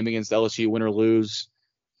great game against LSU, win or lose,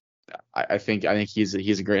 I think he's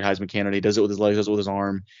a great Heisman candidate. He does it with his legs, does it with his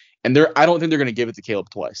arm. And I don't think they're going to give it to Caleb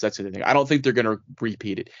twice. That's the thing. I don't think they're going to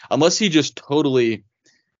repeat it unless he just totally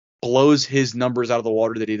blows his numbers out of the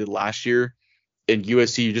water that he did last year. And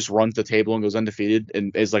USC just runs the table and goes undefeated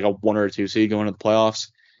and is like a 1 or a 2 seed going to the playoffs.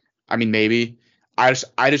 I mean, maybe. I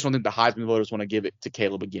just don't think the Heisman voters want to give it to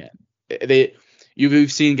Caleb again.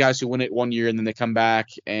 You've seen guys who win it 1 year and then they come back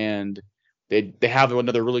and they have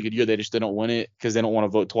another really good year. They don't win it because they don't want to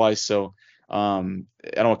vote twice. So I don't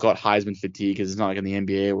want to call it Heisman fatigue because it's not like in the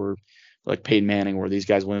NBA where like Peyton Manning where these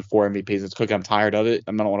guys win 4 MVPs. It's quick. I'm tired of it.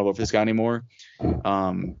 I don't want to vote for this guy anymore. But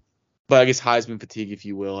I guess Heisman fatigue, if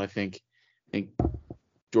you will. I think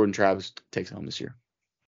Jordan Travis takes home this year.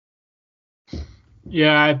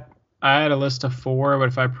 Yeah, I had a list of 4, but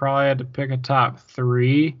if I probably had to pick a top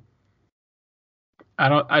 3,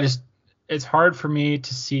 it's hard for me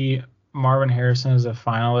to see Marvin Harrison as a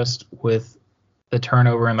finalist with the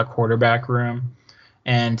turnover in the quarterback room.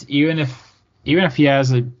 And even if he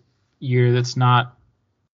has a year that's not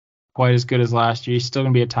quite as good as last year, he's still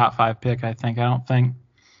going to be a top 5 pick, I think. I don't think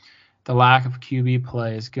the lack of QB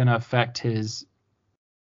play is going to affect his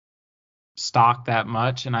stock that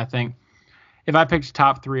much. And I think if I picked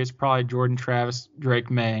top 3, it's probably Jordan Travis, Drake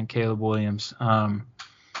May, and Caleb Williams.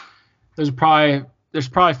 There's probably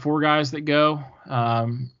 4 guys that go.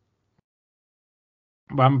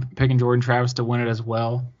 But I'm picking Jordan Travis to win it as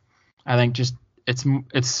well. I think just it's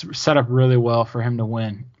set up really well for him to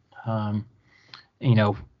win.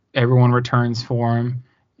 Everyone returns for him.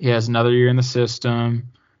 He has another year in the system.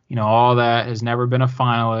 All that, has never been a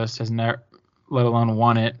finalist, has never, let alone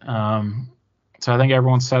won it. So I think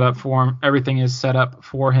everyone's set up for him. Everything is set up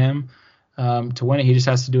for him to win it. He just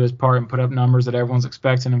has to do his part and put up numbers that everyone's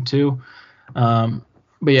expecting him to.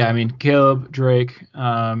 But yeah, I mean, Caleb, Drake,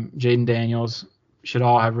 Jaden Daniels should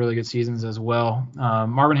all have really good seasons as well.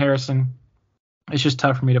 Marvin Harrison, it's just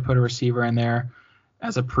tough for me to put a receiver in there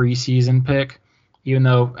as a preseason pick, even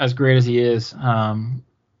though as great as he is,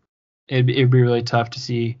 it'd be really tough to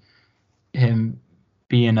see him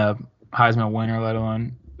being a Heisman winner, let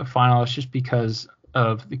alone a finalist, just because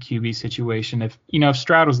of the QB situation. If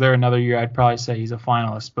Stroud was there another year, I'd probably say he's a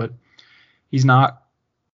finalist, but he's not.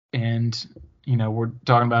 And we're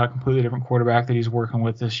talking about a completely different quarterback that he's working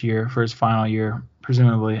with this year for his final year,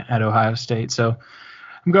 presumably at Ohio State. So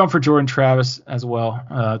I'm going for Jordan Travis as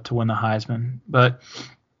well to win the Heisman. But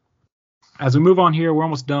as we move on here, we're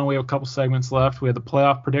almost done. We have a couple segments left. We have the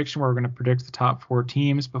playoff prediction where we're going to predict the top 4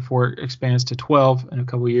 teams before it expands to 12 in a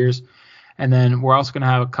couple years. And then we're also going to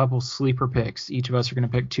have a couple sleeper picks. Each of us are going to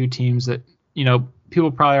pick 2 teams that,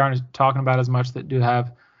 people probably aren't talking about as much that do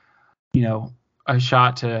have, a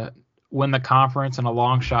shot to win the conference and a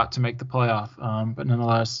long shot to make the playoff. But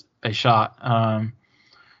nonetheless, a shot.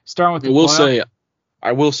 Starting with the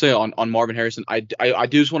I will say on Marvin Harrison, I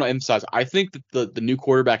do just want to emphasize, I think that the new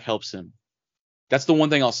quarterback helps him. That's the one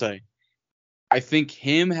thing I'll say. I think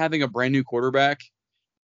him having a brand new quarterback,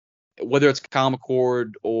 whether it's Kyle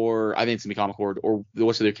McCord or I think it's going to be Kyle McCord or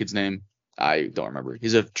what's the other kid's name? I don't remember.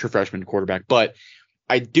 He's a true freshman quarterback. But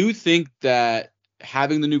I do think that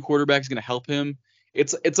having the new quarterback is going to help him.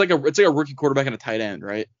 It's like a rookie quarterback and a tight end,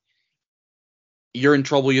 right? You're in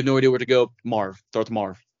trouble. You have no idea where to go. Marv. Throw it to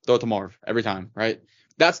Marv. Throw it to Marv every time, right?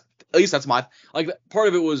 That's my part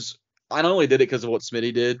of it was I not only did it because of what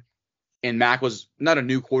Smitty did, and Mac was not a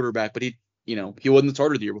new quarterback, but he wasn't the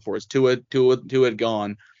starter the year before. It's Tua had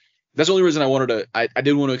gone. That's the only reason I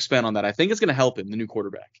did want to expand on that. I think it's going to help him, the new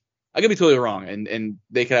quarterback. I could be totally wrong, and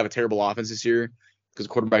they could have a terrible offense this year because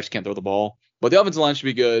the quarterbacks can't throw the ball. But the offensive line should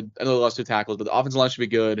be good. I know they lost 2 tackles, but the offensive line should be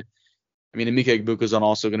good. I mean, Emeka Egbuka's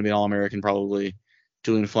also going to be an All-American probably.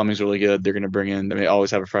 Julian Fleming's really good. They're going to bring in. They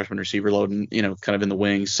always have a freshman receiver loading, kind of in the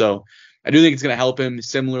wings. So I do think it's going to help him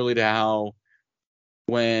similarly to how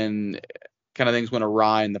when kind of things went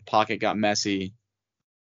awry and the pocket got messy,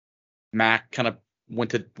 Mac kind of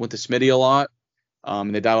went to Smitty a lot.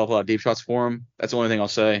 And they dialed up a lot of deep shots for him. That's the only thing I'll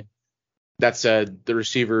say. That said, the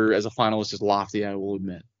receiver as a finalist is lofty, I will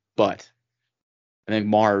admit. But I think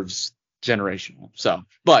Marv's generational. So,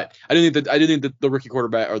 but I do think that the rookie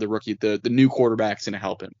quarterback or the new quarterback's going to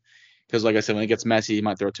help him. Because like I said, when it gets messy, he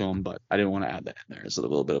might throw it to him, but I didn't want to add that in there. It's a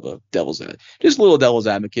little bit of a just a little devil's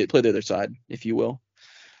advocate. Play the other side, if you will.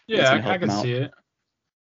 Yeah, I can see it.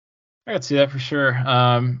 I can see that for sure.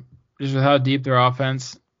 Just with how deep their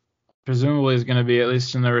offense presumably is going to be, at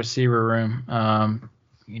least in the receiver room.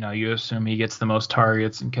 You assume he gets the most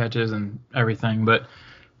targets and catches and everything. But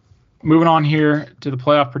moving on here to the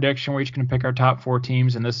playoff prediction, we're each going to pick our top 4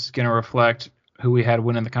 teams, and this is going to reflect who we had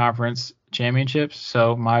winning the conference championships.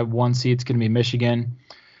 So my 1 seed's going to be Michigan,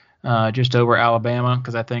 just over Alabama,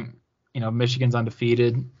 because I think Michigan's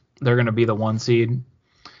undefeated. They're going to be the 1 seed,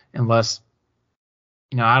 unless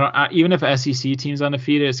even if SEC team's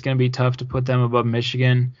undefeated, it's going to be tough to put them above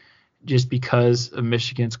Michigan, just because of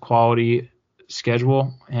Michigan's quality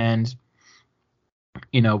schedule. And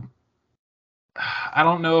I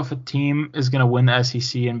don't know if a team is going to win the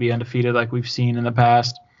SEC and be undefeated like we've seen in the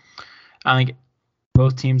past. I think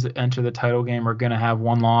both teams that enter the title game are going to have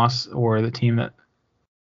 1 loss, or the team that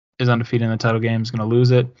is undefeated in the title game is going to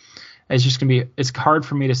lose it. It's just going to be – it's hard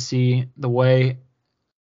for me to see the way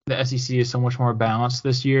the SEC is so much more balanced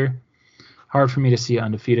this year. Hard for me to see an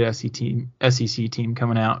undefeated SEC team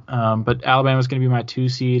coming out. But Alabama's going to be my 2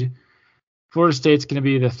 seed. Florida State's going to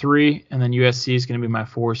be the 3, and then USC is going to be my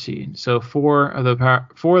 4 seed. So 4 of the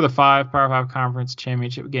 5 Power 5 conference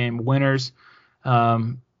championship game winners.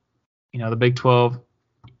 The Big 12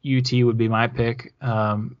 UT would be my pick.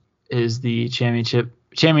 Is the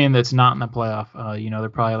champion that's not in the playoff. They're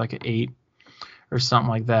probably like an 8 or something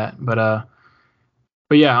like that. But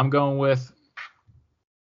yeah, I'm going with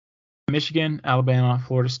Michigan, Alabama,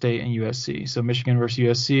 Florida State, and USC. So Michigan versus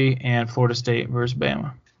USC and Florida State versus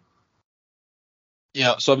Bama.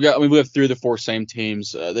 Yeah, so we have 3 of the 4 same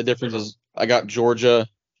teams. The difference is I got Georgia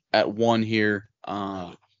at 1 here.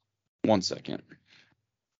 1 second.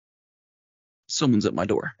 Someone's at my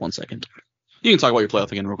door. 1 second. You can talk about your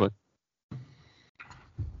playoff again real quick.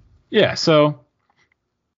 Yeah, so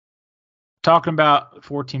talking about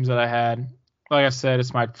 4 teams that I had, like I said,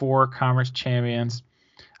 it's my 4 conference champions.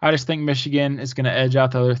 I just think Michigan is going to edge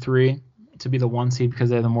out the other 3 to be the 1 seed because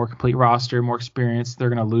they have the more complete roster, more experience. They're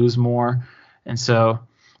going to lose more. And so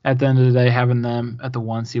at the end of the day, having them at the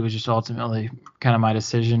 1 seed was just ultimately kind of my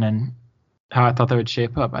decision and how I thought they would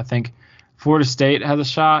shape up. I think Florida State has a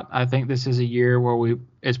shot. I think this is a year where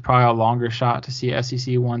it's probably a longer shot to see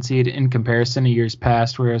SEC 1 seed in comparison to years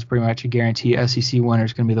past, where it's pretty much a guarantee SEC winner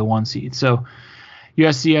is going to be the 1 seed. So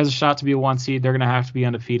USC has a shot to be a 1 seed. They're going to have to be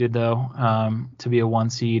undefeated, though, to be a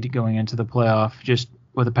 1 seed going into the playoff, just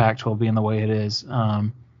with the Pac-12 being the way it is.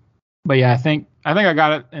 But yeah, I think I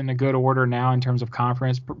got it in a good order now in terms of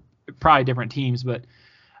conference. Probably different teams, but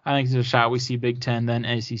I think there's a shot we see Big Ten, then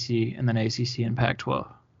ACC, and then ACC and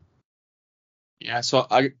Pac-12. Yeah, so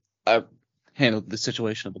I handled the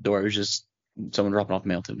situation at the door. It was just someone dropping off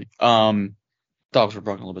mail to me. Dogs were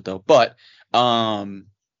barking a little bit though, but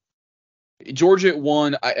Georgia at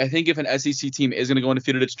 1. I think if an SEC team is going to go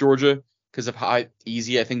undefeated, it's Georgia because of how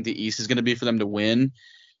easy I think the East is going to be for them to win.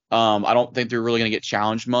 I don't think they're really going to get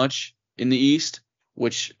challenged much in the East,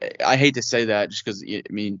 which I hate to say that just because,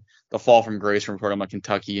 the fall from grace from program like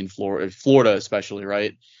Kentucky and Florida especially,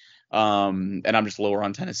 right? And I'm just lower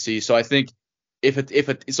on Tennessee. So I think if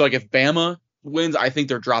Bama wins, I think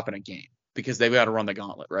they're dropping a game because they've got to run the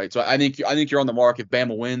gauntlet, right? So I think you're on the mark. If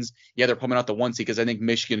Bama wins, yeah, they're coming out the 1 seed because I think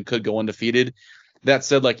Michigan could go undefeated. That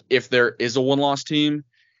said, like if there is a 1-loss team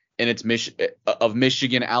and it's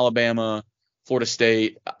Michigan, Alabama, Florida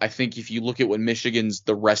State, I think if you look at what Michigan's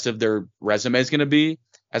the rest of their resume is going to be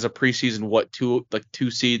as a preseason,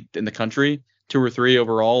 2 seed in the country, 2 or 3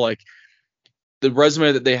 overall, like the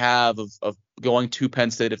resume that they have of going to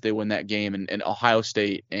Penn State if they win that game and Ohio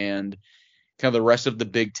State and kind of the rest of the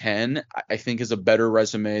Big Ten, I think is a better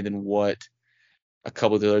resume than what a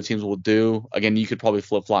couple of the other teams will do. Again, you could probably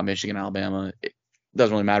flip-flop Michigan, Alabama. It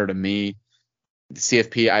doesn't really matter to me. The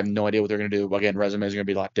CFP, I have no idea what they're going to do. Again, resumes are going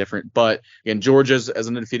to be a lot different. But, again, Georgia's as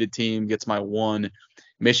an undefeated team gets my 1.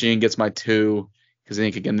 Michigan gets my 2 because I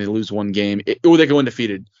think, again, they lose 1 game. Or they go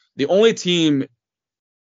undefeated. The only team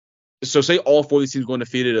 – so say all 4 of these teams go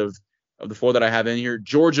undefeated of the 4 that I have in here,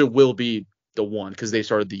 Georgia will be the 1 because they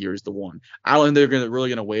started the year as the 1. I don't think they're really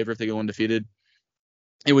going to waver if they go undefeated.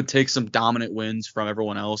 It would take some dominant wins from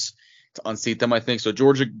everyone else to unseat them, I think. So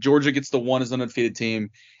Georgia gets the 1 as an undefeated team.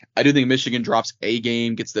 I do think Michigan drops a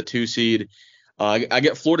game, gets the 2 seed. I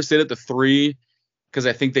get Florida State at the 3 because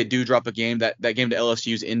I think they do drop a game. That game to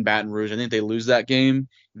LSU's in Baton Rouge. I think they lose that game.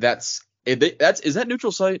 Is that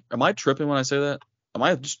neutral site? Am I tripping when I say that? Am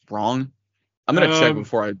I just wrong? I'm gonna check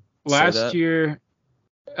before I say that. Last year,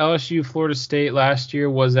 LSU Florida State last year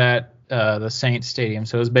was at the Saints Stadium,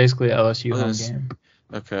 so it was basically an LSU home game.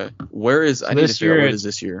 Okay, where is? So I need to figure out what is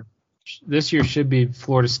this year. This year should be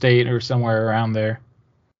Florida State or somewhere around there.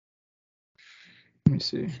 Let me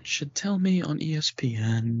see. It should tell me on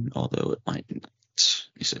ESPN, although it might not.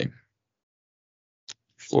 Let me see.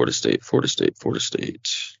 Florida State,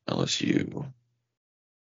 LSU.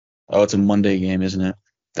 Oh, it's a Monday game, isn't it?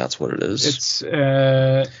 That's what it is. It's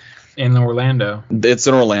in Orlando. It's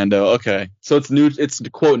in Orlando. Okay, so it's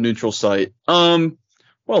quote neutral site.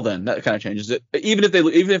 Well then that kind of changes it. Even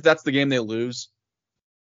if that's the game they lose,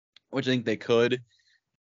 which I think they could,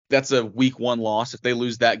 that's a week 1 loss. If they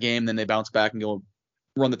lose that game, then they bounce back and go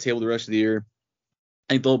run the table the rest of the year.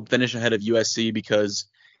 I think they'll finish ahead of USC because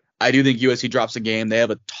I do think USC drops a game. They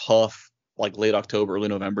have a tough late October, early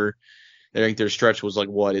November. I think their stretch was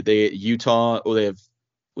Utah. Oh,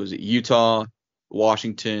 was it Utah,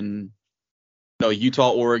 Washington? No,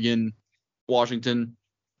 Utah, Oregon, Washington.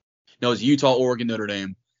 No, it was Utah, Oregon, Notre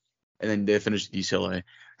Dame, and then they finished UCLA.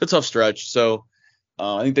 It's a tough stretch. So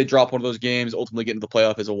I think they drop one of those games, ultimately get into the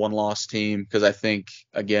playoff as a 1-loss team because I think,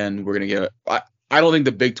 again, we're going to get I don't think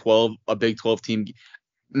a Big 12 team,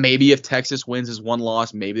 maybe if Texas wins as 1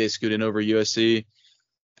 loss, maybe they scoot in over USC.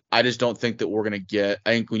 I just don't think that we're going to get – I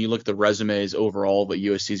think when you look at the resumes overall, what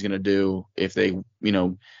USC is going to do if they,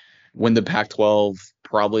 win the Pac-12,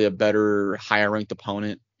 probably a better, higher-ranked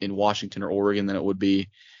opponent in Washington or Oregon than it would be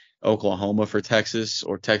Oklahoma for Texas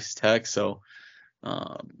or Texas Tech. So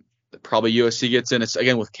probably USC gets in. It's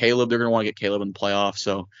again with Caleb, they're going to want to get Caleb in the playoffs.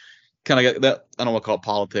 So kind of get that. I don't want to call it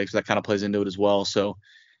politics, but that kind of plays into it as well. So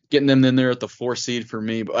getting them in there at the 4 seed for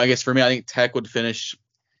me. But I guess for me, I think Tech would finish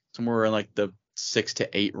somewhere in the 6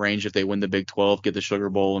 to 8 range if they win the Big 12, get the Sugar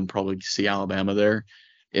Bowl, and probably see Alabama there.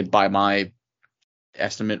 By my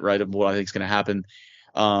estimate, right, of what I think is going to happen.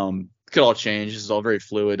 Could all change. This is all very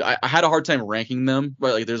fluid. I had a hard time ranking them,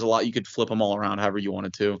 but there's a lot. You could flip them all around however you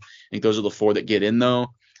wanted to. I think those are the 4 that get in, though,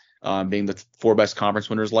 being the 4 best conference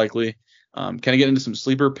winners likely. Can I get into some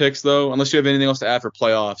sleeper picks, though? Unless you have anything else to add for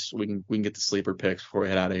playoffs, we can get the sleeper picks before we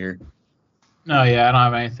head out of here. No, yeah, I don't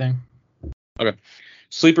have anything. Okay.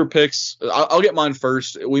 Sleeper picks. I'll get mine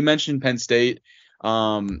first. We mentioned Penn State.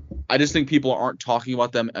 I just think people aren't talking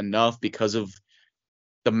about them enough because of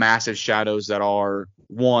the massive shadows that are,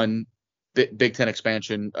 one, Big Ten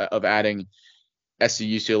expansion of adding SC,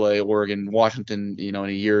 UCLA, Oregon, Washington, in a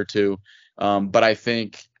year or two. But I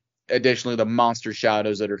think additionally the monster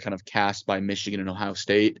shadows that are kind of cast by Michigan and Ohio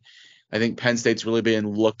State. I think Penn State's really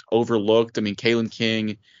being overlooked. I mean, Kalen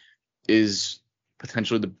King is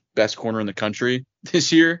potentially the best corner in the country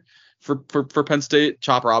this year for Penn State.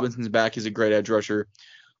 Chop Robinson's back. He's a great edge rusher.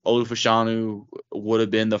 Olufashanu would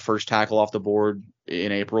have been the first tackle off the board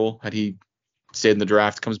in April had he stayed in the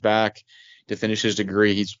draft, comes back to finish his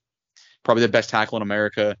degree. He's probably the best tackle in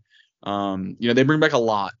America. They bring back a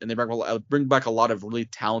lot, and they bring back a lot of really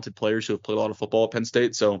talented players who have played a lot of football at Penn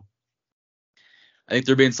State. So I think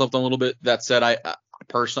they're being slept on a little bit. That said, I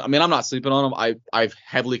personally, I'm not sleeping on them. I've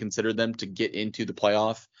heavily considered them to get into the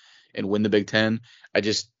playoff and win the Big Ten. I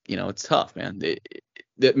just, it's tough, man.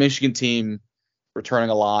 The Michigan team returning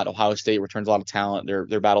a lot. Ohio State returns a lot of talent.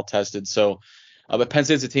 They're battle tested. So, but Penn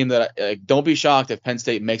State's a team that don't be shocked if Penn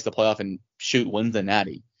State makes the playoff and wins the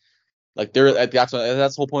Natty. That's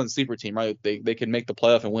the whole point of the sleeper team, right? They can make the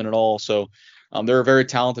playoff and win it all. So they're a very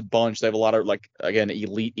talented bunch. They have a lot of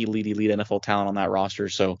elite NFL talent on that roster.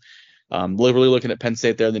 So really looking at Penn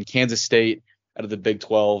State there. And then Kansas State out of the Big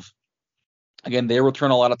 12. Again, they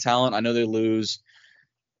return a lot of talent. I know they lose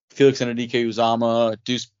Felix Anudike-Uzomah,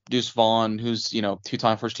 Deuce Vaughn, who's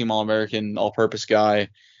 2-time first-team All-American, all-purpose guy.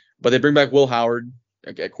 But they bring back Will Howard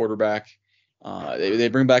at quarterback. They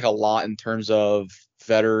bring back a lot in terms of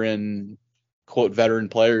veteran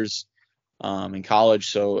players in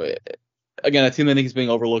college. So again, a team that I think is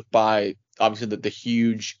being overlooked by obviously the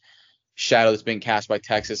huge shadow that's being cast by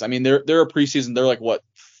Texas. I mean, they're a preseason. They're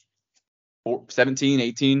 17,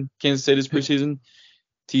 18. Kansas State is preseason.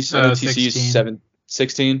 TCU's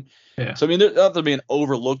 16. Yeah. So I mean, they're not being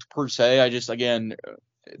overlooked per se. I just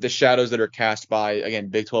the shadows that are cast by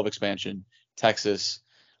Big 12 expansion. Texas,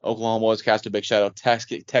 Oklahoma was cast a big shadow. Tech's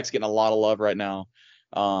getting a lot of love right now,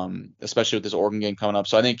 especially with this Oregon game coming up.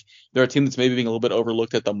 So I think they're a team that's maybe being a little bit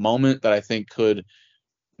overlooked at the moment that I think could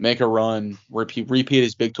make a run, repeat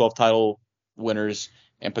as Big 12 title winners,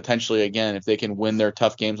 and potentially again, if they can win their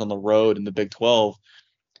tough games on the road in the Big 12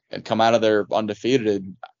 and come out of there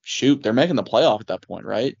undefeated, shoot, they're making the playoff at that point,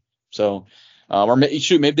 right? So,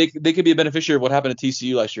 maybe they could be a beneficiary of what happened to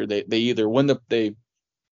TCU last year. They either they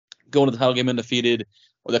go into the title game undefeated,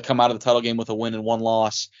 or they come out of the title game with a win and one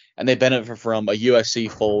loss, and they benefit from a USC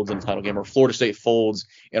folds in the title game or Florida State folds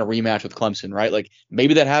in a rematch with Clemson, right? Like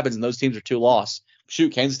maybe that happens and those teams are 2-loss.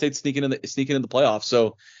 Shoot, Kansas State's sneaking in the playoffs.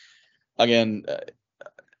 So again,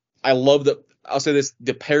 I love that. I'll say this: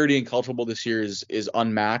 the parity in college football this year is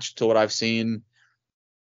unmatched to what I've seen.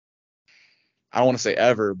 I don't want to say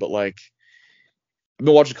ever, but like I've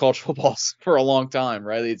been watching college football for a long time,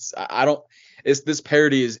 right? This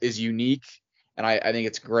parity is unique, and I think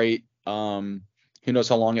it's great. Who knows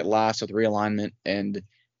how long it lasts with realignment, and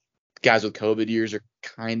guys with COVID years are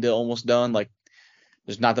kind of almost done. Like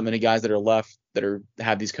there's not that many guys that are left that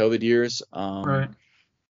have these COVID years. Right.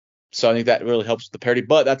 So I think that really helps with the parity.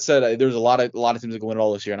 But that said, there's a lot of teams that go win it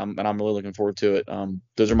all this year, and I'm really looking forward to it.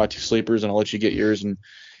 Those are my 2 sleepers, and I'll let you get yours, and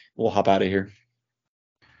we'll hop out of here.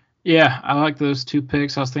 Yeah, I like those 2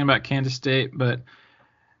 picks. I was thinking about Kansas State, but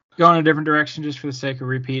going a different direction just for the sake of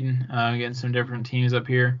repeating, getting some different teams up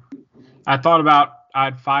here. I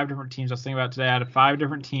had 5 different teams I was thinking about today. I had 5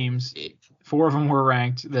 different teams. 4 of them were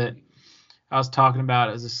ranked that I was talking about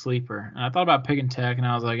as a sleeper. And I thought about picking Tech, and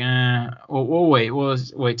I was like, we'll wait. We'll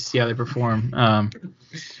just wait to see how they perform.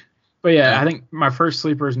 But yeah, I think my first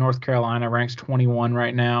sleeper is North Carolina, ranks 21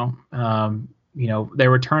 right now. They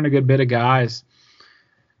returned a good bit of guys.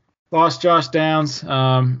 Lost Josh Downs,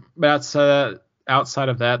 but outside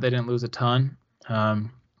of that, they didn't lose a ton. They're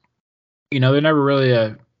never really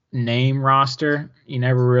a name roster. You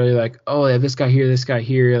never really like, oh, yeah, this guy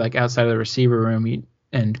here, like outside of the receiver room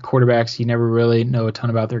and quarterbacks, you never really know a ton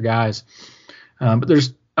about their guys. But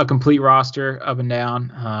there's a complete roster up and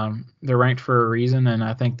down. They're ranked for a reason, and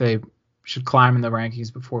I think they should climb in the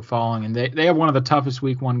rankings before falling. And they have one of the toughest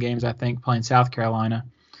Week 1 games, I think, playing South Carolina.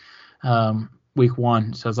 Week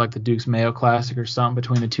 1, so it's like the Duke's Mayo Classic or something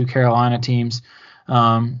between the 2 Carolina teams.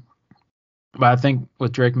 But I think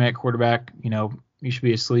with Drake May at quarterback, you should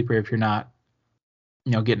be a sleeper if you're not,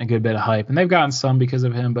 getting a good bit of hype. And they've gotten some because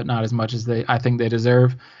of him, but not as much as I think they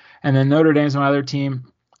deserve. And then Notre Dame's my other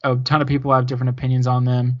team. A ton of people have different opinions on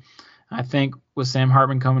them. I think with Sam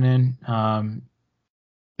Hartman coming in,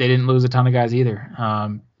 they didn't lose a ton of guys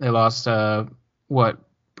either. They lost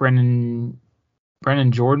Brendan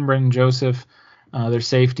Joseph, their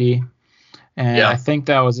safety, and I think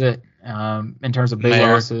that was it in terms of big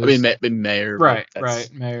losses. I mean, Mayer. Right,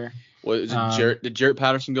 Mayer. Was it Did Jarrett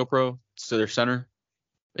Patterson go pro? So their center?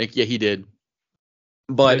 Yeah, he did.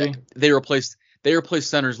 But they replaced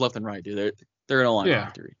centers left and right, dude. They're in a line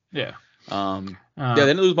factory. Yeah. They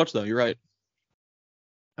didn't lose much though. You're right.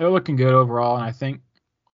 They're looking good overall, and I think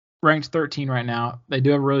ranked 13 right now. They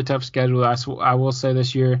do have a really tough schedule. I will say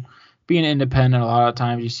this year, being independent, a lot of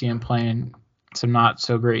times you see them playing some not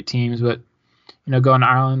so great teams, but going to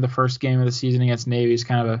Ireland the first game of the season against Navy is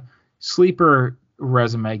kind of a sleeper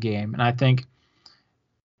resume game, and I think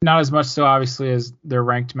not as much so obviously as their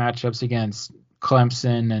ranked matchups against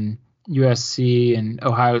Clemson and USC and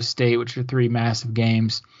Ohio State, which are 3 massive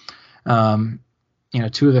games. 2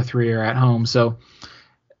 of the 3 are at home, so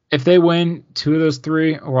if they win 2 of those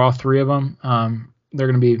 3 or all 3 of them, they're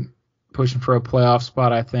going to be pushing for a playoff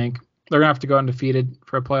spot. I think they're going to have to go undefeated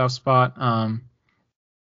for a playoff spot.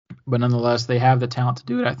 But nonetheless, they have the talent to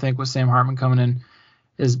do it. I think with Sam Hartman coming in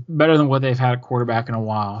is better than what they've had at quarterback in a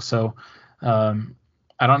while. So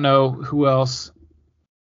I don't know who else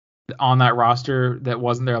on that roster that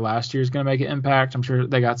wasn't there last year is going to make an impact. I'm sure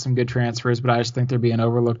they got some good transfers, but I just think they're being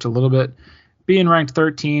overlooked a little bit. Being ranked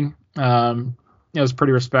 13, is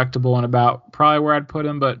pretty respectable and about probably where I'd put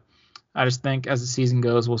them, but I just think as the season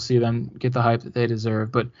goes, we'll see them get the hype that they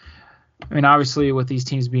deserve. But I mean, obviously, with these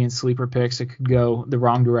teams being sleeper picks, it could go the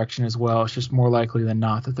wrong direction as well. It's just more likely than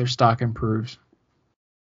not that their stock improves.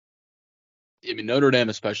 I mean, Notre Dame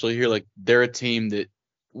especially here, like they're a team that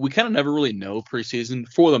we kind of never really know preseason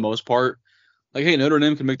for the most part. Like, hey, Notre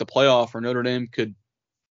Dame could make the playoff, or Notre Dame could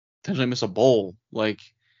potentially miss a bowl. Like,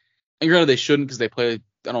 and granted, they shouldn't because they play, I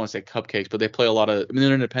don't want to say cupcakes, but they play a lot of, I mean,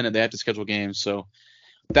 they're independent. They have to schedule games. So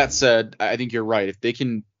that said, I think you're right. If they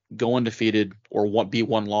can go undefeated or be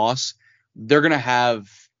one loss, they're going to have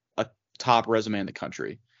a top resume in the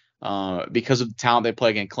country because of the talent they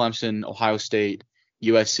play against Clemson, Ohio State,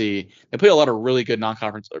 USC. They play a lot of really good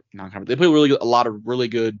non-conference. They play a lot of really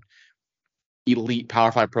good elite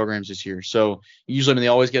Power 5 programs this year. So usually, I mean, they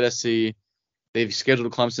always get SC. They've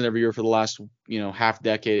scheduled Clemson every year for the last, half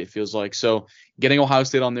decade, it feels like. So getting Ohio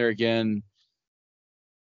State on there again,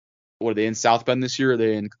 what are they in South Bend this year? Or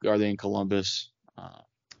are they in Columbus?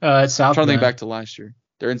 It's I'm South trying to think Bend. back to last year.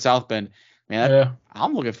 They're in South Bend. Man, Yeah.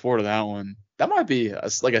 I'm looking forward to that one. That might be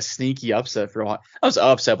like a sneaky upset for Ohio. Not was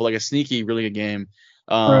upset, but like a sneaky, really good game.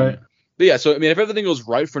 Right. But yeah, so I mean, if everything goes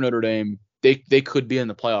right for Notre Dame, they could be in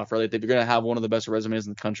the playoff, right? Like, they're going to have one of the best resumes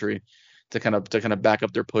in the country to kind of back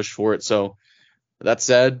up their push for it. So that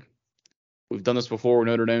said, we've done this before where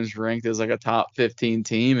Notre Dame's ranked as like a top 15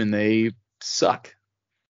 team, and they suck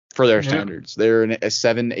for their Yeah. standards. They're a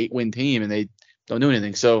 7-8 win team, and they don't do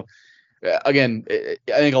anything. So again, I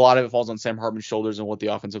think a lot of it falls on Sam Hartman's shoulders and what the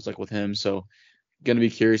offense looks like with him. So going to be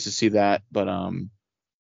curious to see that. But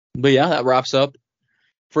yeah, that wraps up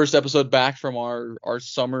first episode back from our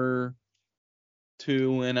summer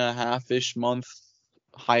 2.5-ish month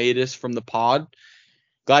hiatus from the pod.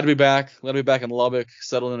 Glad to be back. Glad to be back in Lubbock,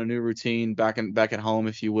 settled in a new routine, back at home,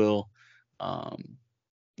 if you will.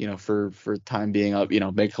 For time being up,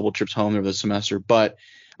 make a couple trips home over the semester. But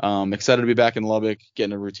excited to be back in Lubbock,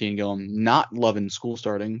 getting a routine going. Not loving school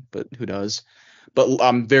starting, but who does? But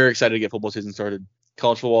I'm very excited to get football season started.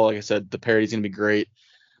 College football, like I said, the parity's gonna be great.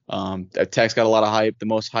 Tech's got a lot of hype, the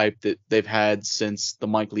most hype that they've had since the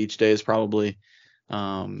Mike Leach days, probably.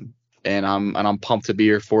 And I'm pumped to be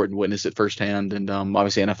here for it and witness it firsthand. And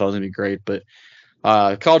obviously NFL is gonna be great, but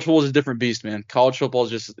college football is a different beast, man. College football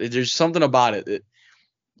is there's something about it that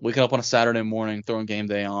waking up on a Saturday morning, throwing game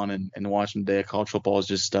day on, and watching the day of college football is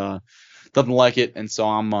just nothing like it. And so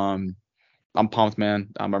I'm pumped, man.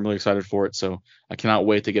 I'm really excited for it. So I cannot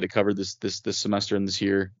wait to get it covered this semester and this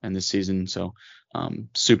year and this season. So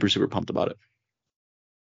super, super pumped about it.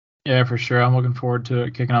 Yeah, for sure. I'm looking forward to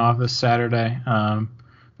it kicking off this Saturday.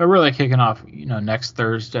 But really kicking off, next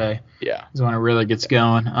Thursday. Yeah. Is when it really gets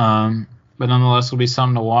going. But nonetheless, it'll be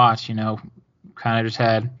something to watch. Kind of just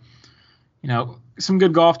had, some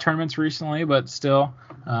good golf tournaments recently, but still,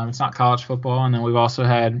 it's not college football. And then we've also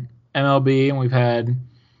had MLB, and we've had,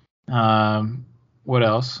 what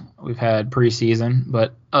else? We've had preseason.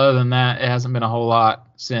 But other than that, it hasn't been a whole lot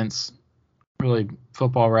since really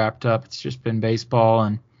football wrapped up. It's just been baseball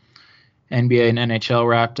and NBA and NHL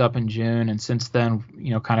wrapped up in June. And since then,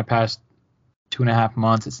 kind of past 2.5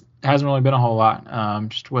 months, it hasn't really been a whole lot,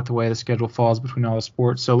 just with the way the schedule falls between all the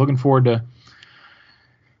sports. So looking forward to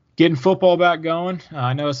getting football back going.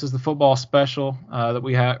 I know this is the football special that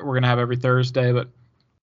we're going to have every Thursday, but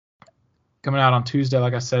coming out on Tuesday,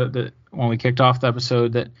 like I said, that when we kicked off the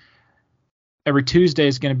episode, that every Tuesday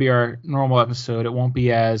is going to be our normal episode. It won't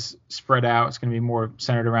be as spread out. It's going to be more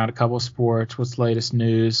centered around a couple of sports, what's the latest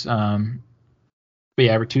news. But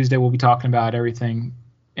yeah, every Tuesday we'll be talking about everything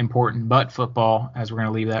important but football, as we're going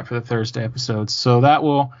to leave that for the Thursday episodes. So that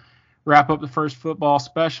will wrap up the first football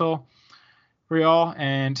special for y'all,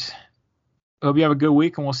 and I hope you have a good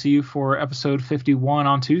week, and we'll see you for episode 51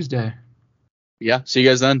 on Tuesday. Yeah, see you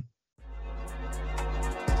guys then.